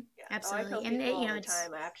 Mm-hmm. Yeah. Absolutely. I tell people all the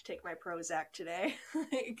time, I have to take my Prozac today.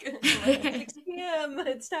 like 6 p.m.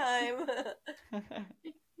 It's time.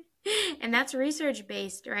 And that's research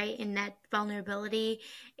based, right? In that vulnerability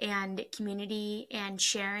and community and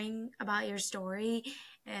sharing about your story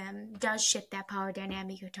does shift that power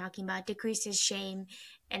dynamic you're talking about, decreases shame,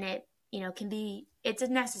 and it it's a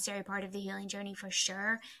necessary part of the healing journey for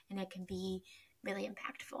sure, and it can be really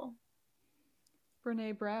impactful.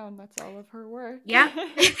 Brene Brown, that's all of her work. Yeah.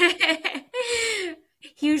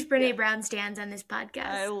 Huge Brene Brown stands on this podcast.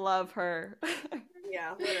 I love her.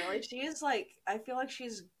 Yeah, literally. She's like, I feel like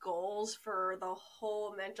she's goals for the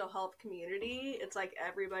whole mental health community. It's like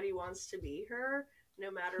everybody wants to be her,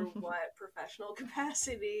 no matter what professional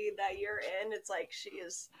capacity that you're in. It's like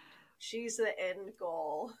she's the end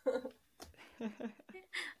goal.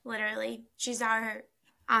 Literally. She's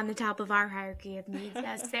on the top of our hierarchy of needs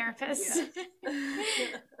as therapists.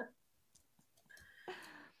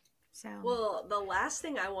 So, well, the last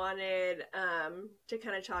thing I wanted to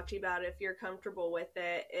kind of talk to you about, if you're comfortable with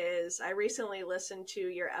it, is I recently listened to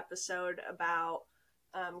your episode about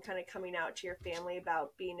kind of coming out to your family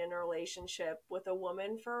about being in a relationship with a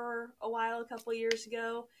woman for a while, a couple of years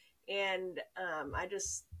ago. And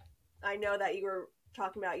I know that you were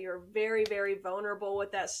talking about, you're very, very vulnerable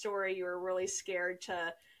with that story. You were really scared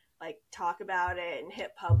to like talk about it and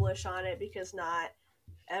hit publish on it because not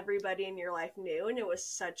everybody in your life knew, and it was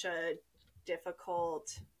such a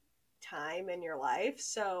difficult time in your life.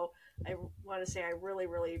 So I want to say I really,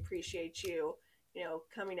 really appreciate you,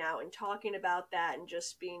 coming out and talking about that and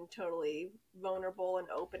just being totally vulnerable and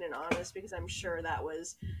open and honest, because I'm sure that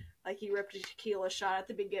was like, you ripped a tequila shot at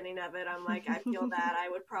the beginning of it. I'm like, I feel that I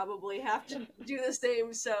would probably have to do the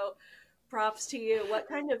same. So props to you. What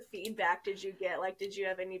kind of feedback did you get? Like, did you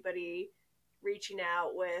have anybody reaching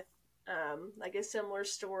out with like a similar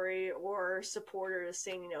story, or supporters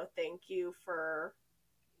saying, thank you for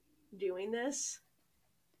doing this?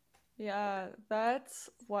 Yeah, that's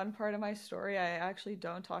one part of my story I actually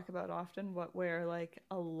don't talk about often, where like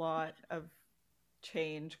a lot of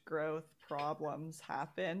change, growth, problems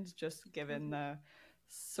happened just given Mhm. the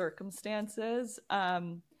circumstances.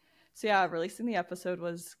 So yeah, releasing the episode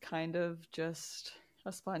was kind of just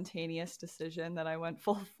a spontaneous decision that I went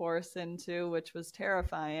full force into, which was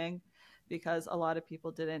terrifying because a lot of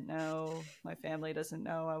people didn't know. My family doesn't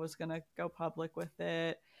know I was going to go public with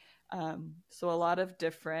it. So a lot of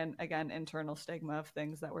different, again, internal stigma of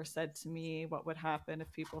things that were said to me, what would happen if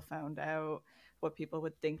people found out, what people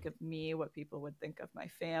would think of me, what people would think of my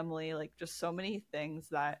family, like just so many things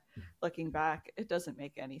that looking back, it doesn't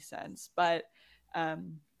make any sense. But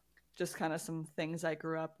um, just kind of some things I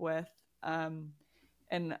grew up with.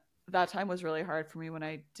 And that time was really hard for me when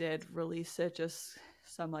I did release it, just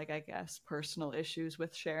some, like, I guess, personal issues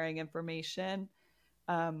with sharing information.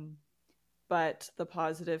 Um, but the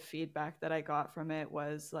positive feedback that I got from it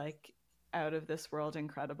was like out of this world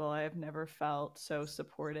incredible. I have never felt so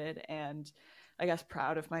supported and I guess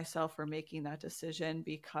proud of myself for making that decision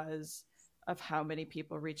because of how many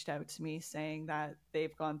people reached out to me saying that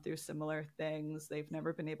they've gone through similar things. They've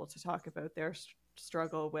never been able to talk about their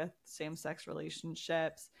struggle with same-sex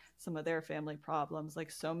relationships, some of their family problems,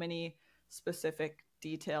 like so many specific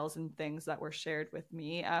details and things that were shared with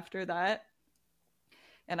me after that.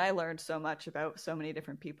 And I learned so much about so many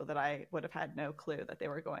different people that I would have had no clue that they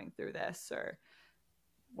were going through this or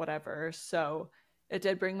whatever. So it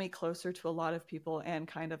did bring me closer to a lot of people and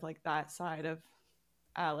kind of like that side of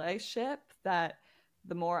allyship that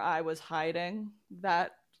the more I was hiding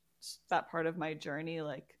that part of my journey,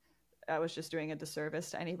 like I was just doing a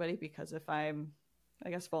disservice to anybody because if I'm, I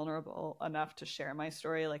guess, vulnerable enough to share my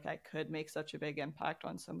story, like I could make such a big impact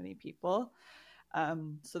on so many people.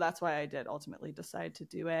 So that's why I did ultimately decide to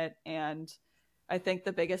do it. And I think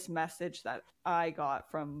the biggest message that I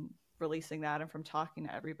got from releasing that and from talking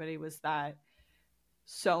to everybody was that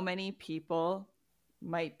so many people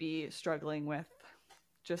might be struggling with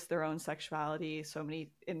just their own sexuality, so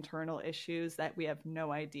many internal issues that we have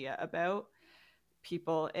no idea about.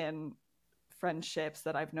 People in friendships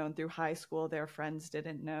that I've known through high school, their friends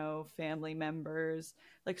didn't know, family members,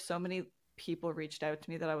 like so many people reached out to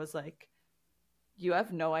me that I was like, you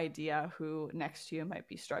have no idea who next to you might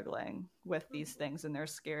be struggling with these things and they're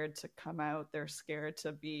scared to come out, they're scared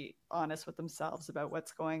to be honest with themselves about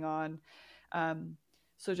what's going on.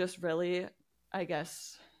 So just really, I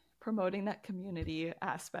guess, promoting that community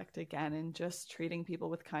aspect again and just treating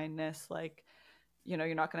people with kindness. Like, you know,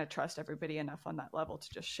 you're not going to trust everybody enough on that level to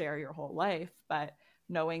just share your whole life, but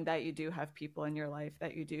knowing that you do have people in your life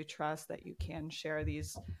that you do trust, that you can share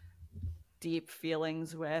these deep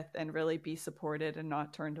feelings with and really be supported and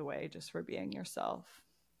not turned away just for being yourself.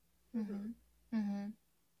 Mm-hmm. Mm-hmm.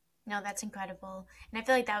 No, that's incredible. And I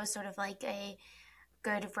feel like that was sort of like a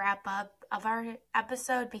good wrap up of our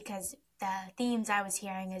episode because the themes I was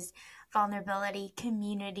hearing is vulnerability,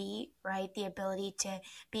 community, right? The ability to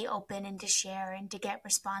be open and to share and to get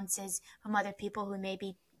responses from other people who may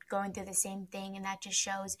be going through the same thing. And that just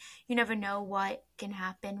shows you never know what can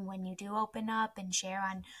happen when you do open up and share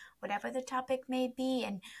on whatever the topic may be.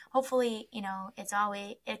 And hopefully,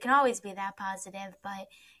 it can always be that positive. But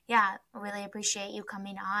yeah, I really appreciate you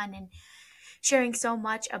coming on and sharing so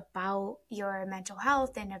much about your mental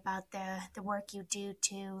health and about the work you do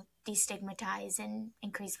to destigmatize and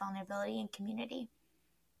increase vulnerability in community.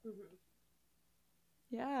 Mhm.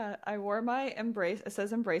 Yeah, I wore my embrace. It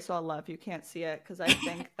says embrace all love. You can't see it because I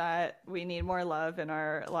think that we need more love in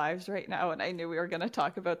our lives right now. And I knew we were going to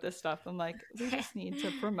talk about this stuff. I'm like, we just need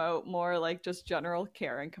to promote more like just general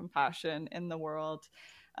care and compassion in the world.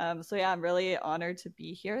 So yeah, I'm really honored to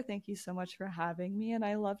be here. Thank you so much for having me. And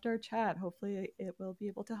I loved our chat. Hopefully it will be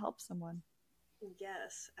able to help someone.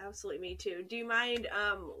 Yes, absolutely. Me too. Do you mind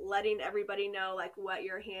letting everybody know like what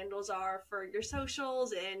your handles are for your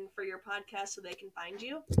socials and for your podcast so they can find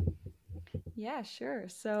you? Yeah, sure.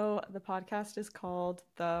 So the podcast is called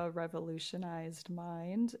The Revolutionized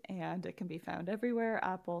Mind, and it can be found everywhere: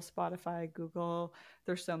 Apple, Spotify, Google.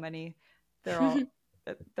 There's so many. They're all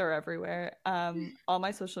they're everywhere. All my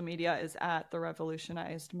social media is at The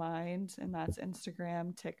Revolutionized Mind, and that's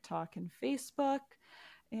Instagram, TikTok, and Facebook.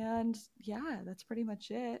 And yeah, that's pretty much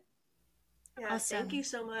it. Yeah, thank you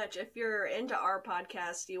Awesome. so much. If you're into our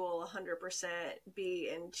podcast, you will 100% be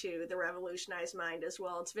into the Revolutionized Mind as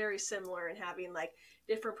well. It's very similar in having like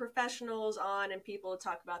different professionals on and people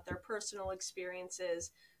talk about their personal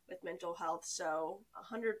experiences with mental health. So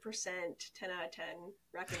 100%, 10 out of 10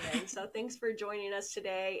 recommend. So thanks for joining us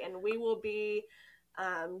today. And we will be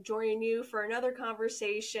joining you for another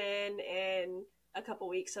conversation in a couple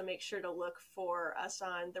weeks, so make sure to look for us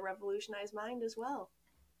on the Revolutionized Mind as well.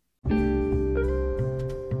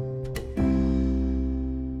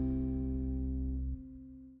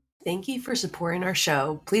 Thank you for supporting our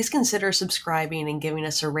show. Please consider subscribing and giving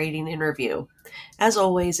us a rating and review. As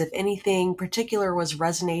always, if anything particular was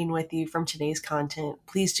resonating with you from today's content,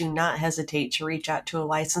 please do not hesitate to reach out to a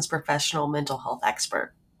licensed professional mental health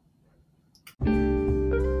expert.